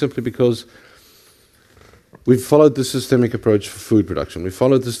would like, simply because we've followed the systemic approach for food production. We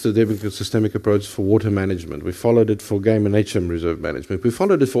followed the systemic approach for water management. We followed it for game and nature reserve management. We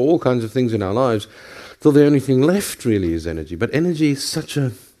followed it for all kinds of things in our lives, till the only thing left really is energy. But energy is such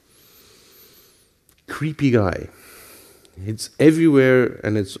a creepy guy. It's everywhere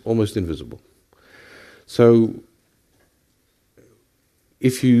and it's almost invisible. So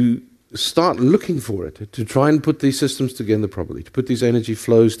if you start looking for it, to try and put these systems together properly, to put these energy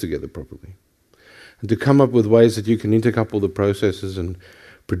flows together properly, and to come up with ways that you can intercouple the processes and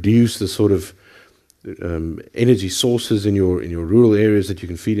produce the sort of energy sources in your rural areas that you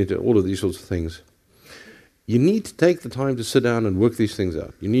can feed into, all of these sorts of things, you need to take the time to sit down and work these things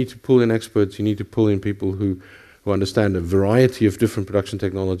out. You need to pull in experts, you need to pull in people who understand a variety of different production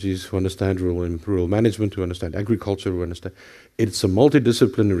technologies, who understand rural management, who understand agriculture, who understand... It's a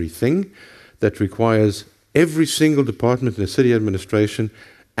multidisciplinary thing that requires every single department in the city administration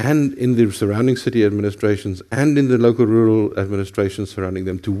and in the surrounding city administrations and in the local rural administrations surrounding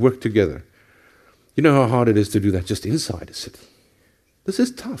them to work together. You know how hard it is to do that just inside a city. This is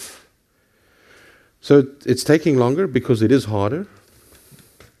tough. So it's taking longer because it is harder,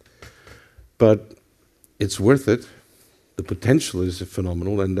 but it's worth it. The potential is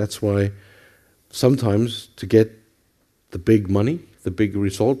phenomenal, and that's why sometimes to get the big money, the big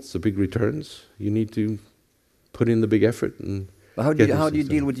results, the big returns, you need to put in the big effort. And but how do you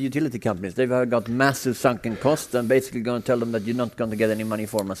deal with the utility companies? They've got massive sunken costs and basically going to tell them that you're not going to get any money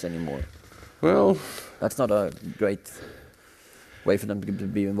from us anymore. Well, that's not a great way for them to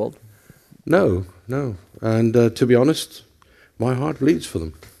be involved. No. And to be honest, my heart bleeds for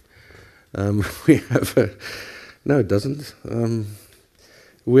them. No, it doesn't.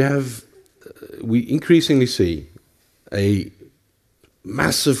 We increasingly see a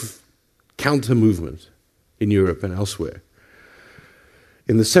massive counter movement in Europe and elsewhere.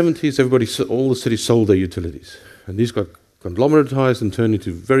 In the 70s, all the cities sold their utilities, and these got conglomeratized and turned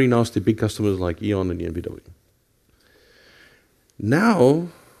into very nasty big customers like E.ON and EnBW. Now,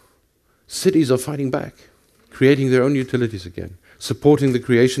 cities are fighting back, creating their own utilities again, supporting the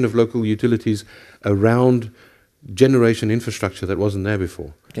creation of local utilities around generation infrastructure that wasn't there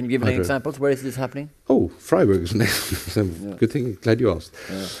before. Can you give any examples? Where is this happening? Oh, Freiburg is an excellent. Good thing, glad you asked.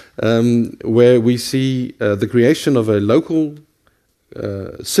 Yeah. Where we see the creation of a local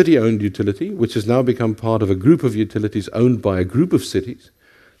city-owned utility, which has now become part of a group of utilities owned by a group of cities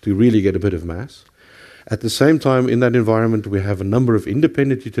to really get a bit of mass. At the same time, in that environment, we have a number of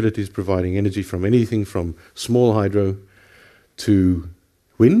independent utilities providing energy from anything from small hydro to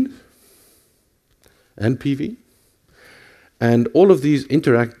wind and PV. And all of these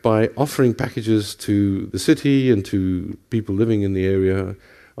interact by offering packages to the city and to people living in the area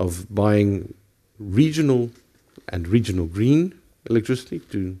of buying regional and regional green electricity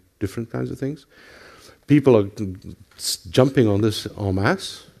to different kinds of things. People are jumping on this en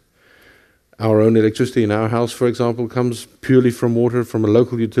masse. Our own electricity in our house, for example, comes purely from water from a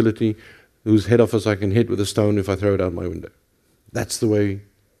local utility whose head office I can hit with a stone if I throw it out my window. That's the way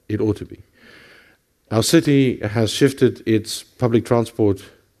it ought to be. Our city has shifted its public transport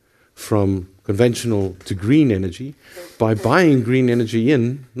from conventional to green energy by buying green energy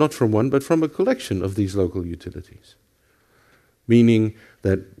in, not from one, but from a collection of these local utilities. Meaning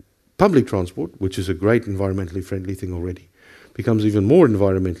that public transport, which is a great environmentally friendly thing already, becomes even more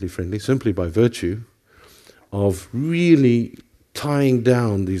environmentally friendly simply by virtue of really tying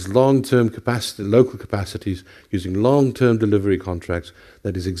down these long-term local capacities using long-term delivery contracts.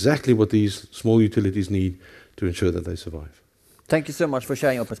 That is exactly what these small utilities need to ensure that they survive. Thank you so much for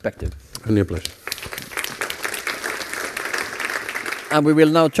sharing your perspective. Only a pleasure. And we will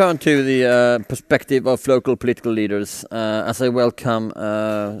now turn to the perspective of local political leaders as I welcome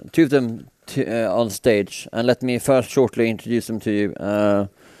two of them on stage. And let me first shortly introduce them to you.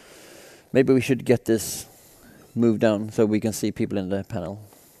 Maybe we should get this moved down so we can see people in the panel.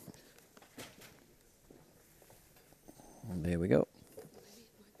 And there we go.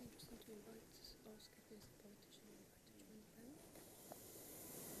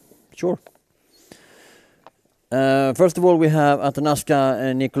 Sure. First of all, we have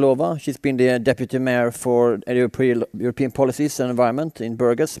Atanaska Nikolova. She's been the deputy mayor for European policies and environment in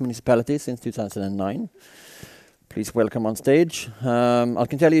Burgas municipality since 2009. Please welcome on stage. I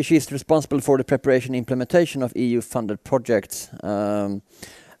can tell you she's responsible for the preparation and implementation of EU-funded projects and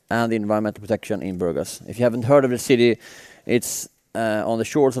the environmental protection in Burgas. If you haven't heard of the city, it's on the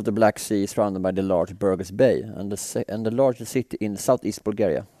shores of the Black Sea, surrounded by the large Burgas Bay, and the largest city in southeast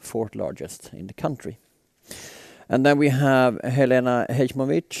Bulgaria, fourth largest in the country. And then we have Helena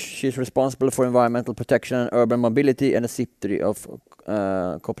Hejmovic. She's responsible for environmental protection and urban mobility in the city of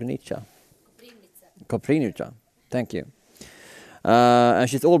Koprivnica. Thank you. And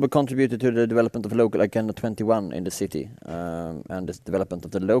she's also contributed to the development of local Agenda 21 in the city and the development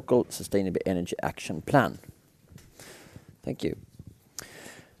of the local Sustainable Energy Action Plan. Thank you.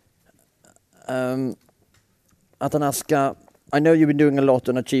 Atanaska, I know you've been doing a lot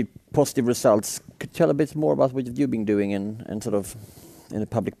and achieved positive results. Could you tell a bit more about what you've been doing in the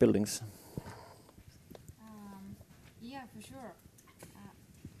public buildings? Yeah, for sure.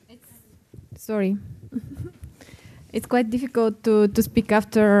 Sorry. It's quite difficult to speak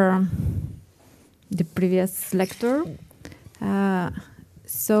after the previous lecture.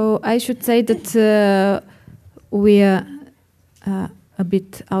 So I should say that we are a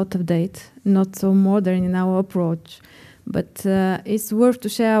bit out of date, not so modern in our approach. But it's worth to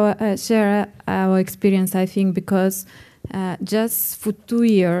share our experience, I think, because just for 2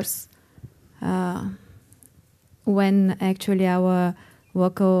 years, when actually our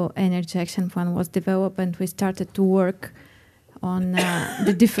local energy action plan was developed and we started to work on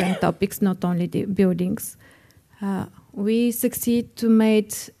the different topics, not only the buildings, we succeed to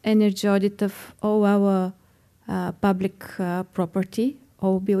make energy audit of all our public property,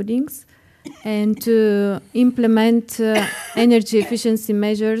 all buildings, and to implement energy efficiency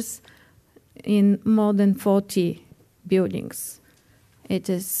measures in more than 40 buildings. It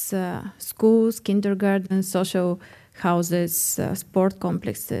is schools, kindergartens, social houses, sport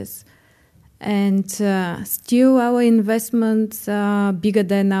complexes. And still our investments are bigger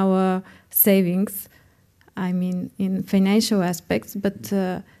than our savings, I mean in financial aspects, but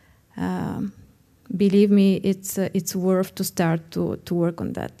believe me, it's worth to start to work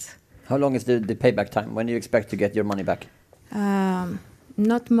on that. How long is the payback time? When do you expect to get your money back?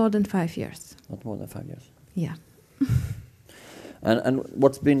 Not more than 5 years. Not more than 5 years. Yeah. And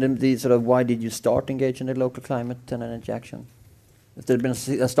what's been the sort of why did you start engage in the local climate and energy action? Has there been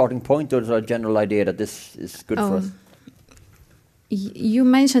a starting point, or is there a general idea that this is good for us? You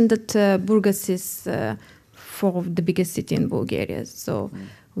mentioned that Burgas is the biggest city in Bulgaria, so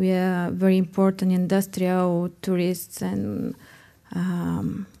we are very important industrial, tourists, and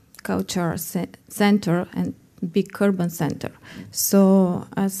culture center and big urban center. So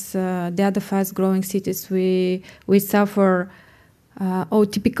as the other fast-growing cities, we suffer all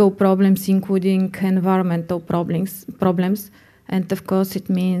typical problems, including environmental problems, and of course it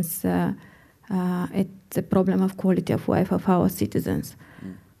means it's a problem of quality of life of our citizens,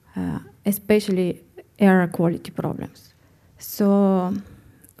 especially air quality problems. So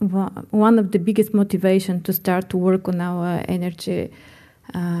one of the biggest motivation to start to work on our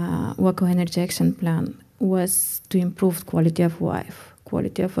local energy action plan was to improve quality of life,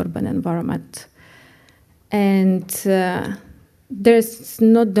 quality of urban environment. And there's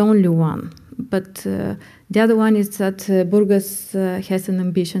not the only one, but the other one is that Burgas has an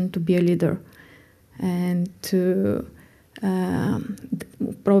ambition to be a leader, and to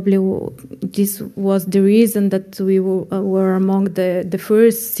probably this was the reason that we were among the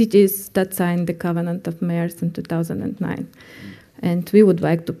first cities that signed the Covenant of Mayors in 2009. And we would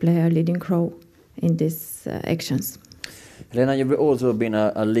like to play a leading role in these actions. Helena, you've also been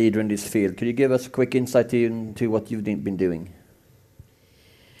a leader in this field. Could you give us a quick insight into what you've been doing?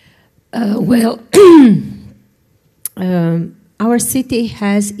 Our city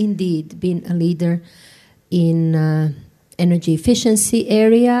has indeed been a leader in energy efficiency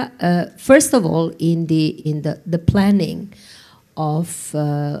area. First of all, in the planning of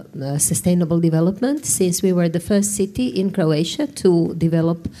sustainable development, since we were the first city in Croatia to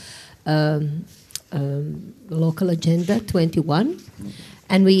develop local Agenda 21,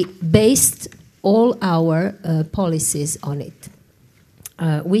 and we based all our policies on it.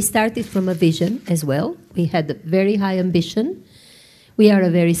 We started from a vision as well. We had a very high ambition. We are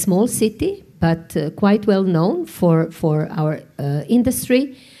a very small city, but quite well known for our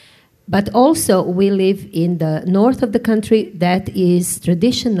industry. But also we live in the north of the country that is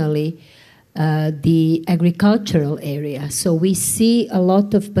traditionally the agricultural area. So we see a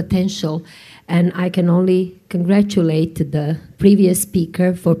lot of potential, and I can only congratulate the previous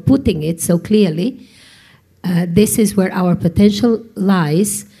speaker for putting it so clearly. This is where our potential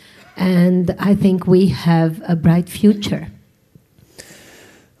lies, and I think we have a bright future.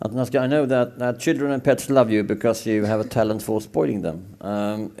 Atanaska, I know that children and pets love you because you have a talent for spoiling them.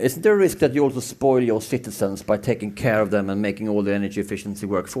 Isn't there a risk that you also spoil your citizens by taking care of them and making all the energy efficiency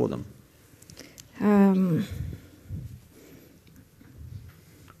work for them?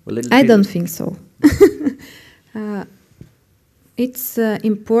 I don't think so. It's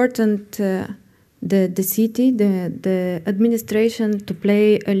important the city, the administration to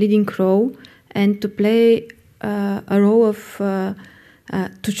play a leading role and to play a role of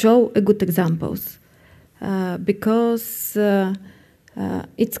to show a good examples, because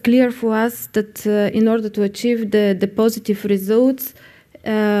it's clear for us that in order to achieve the positive results,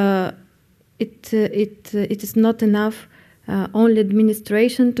 it is not enough only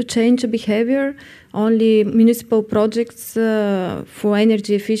administration to change behavior, only municipal projects for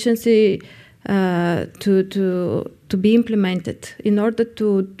energy efficiency to be implemented in order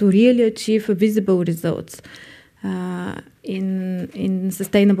to really achieve visible results. In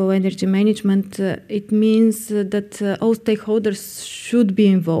sustainable energy management, it means that all stakeholders should be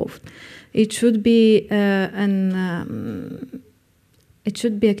involved. It should be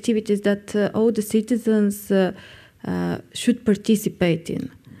activities that all the citizens should participate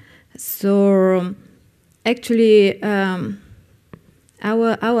in. So, actually, our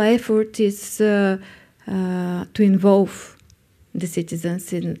effort is to involve the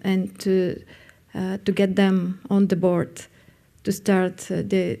citizens and to get them on the board, to start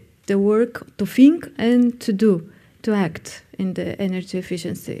the work, to think and to do, to act in the energy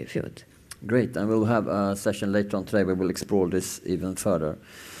efficiency field. Great, and we'll have a session later on today where we'll explore this even further.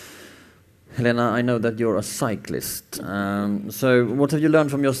 Helena, I know that you're a cyclist. So what have you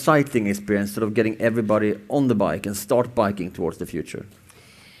learned from your cycling experience, sort of getting everybody on the bike and start biking towards the future?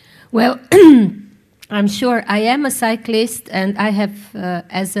 Well, I'm sure I am a cyclist, and I have,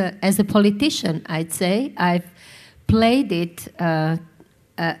 as a politician, I'd say, I've played it a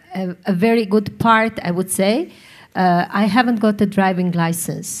very good part, I would say. I haven't got a driving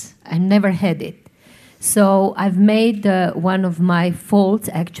license. I never had it. So I've made one of my faults,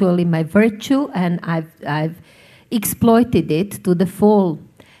 actually my virtue, and I've exploited it to the full.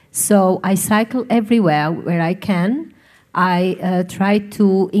 So I cycle everywhere where I can. I try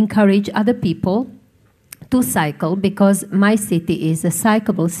to encourage other people to cycle, because my city is a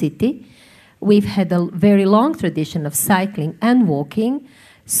cyclable city. We've had a very long tradition of cycling and walking,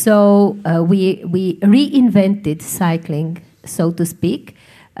 so we reinvented cycling, so to speak.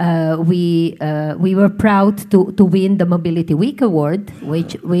 We were proud to win the Mobility Week Award,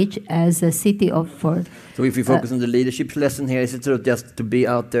 which as a city of for. So if we focus on the leadership lesson here, is it sort of just to be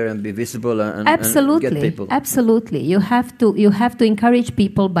out there and be visible and get people? Absolutely. You have to encourage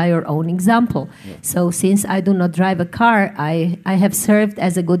people by your own example. Yeah. So since I do not drive a car, I have served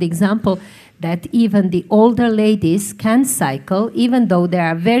as a good example that even the older ladies can cycle, even though they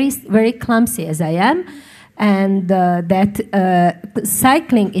are very, very clumsy as I am. And that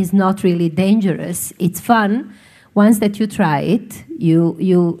cycling is not really dangerous. It's fun. Once that you try it,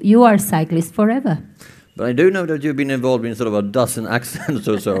 you are a cyclist forever. But I do know that you've been involved in sort of a dozen accidents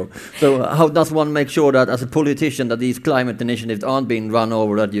or so. So how does one make sure that, as a politician, that these climate initiatives aren't being run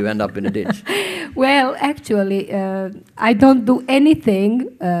over, that you end up in a ditch? Well, actually, I don't do anything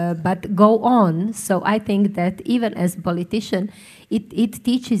but go on. So I think that even as a politician, it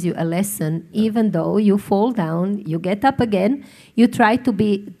teaches you a lesson. Even though you fall down, you get up again. You try to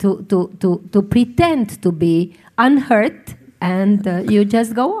pretend to be unhurt, and you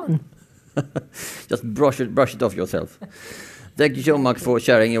just go on. Just brush it off yourself. Thank you so much for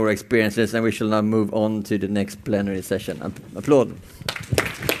sharing your experiences, and we shall now move on to the next plenary session. Applaud.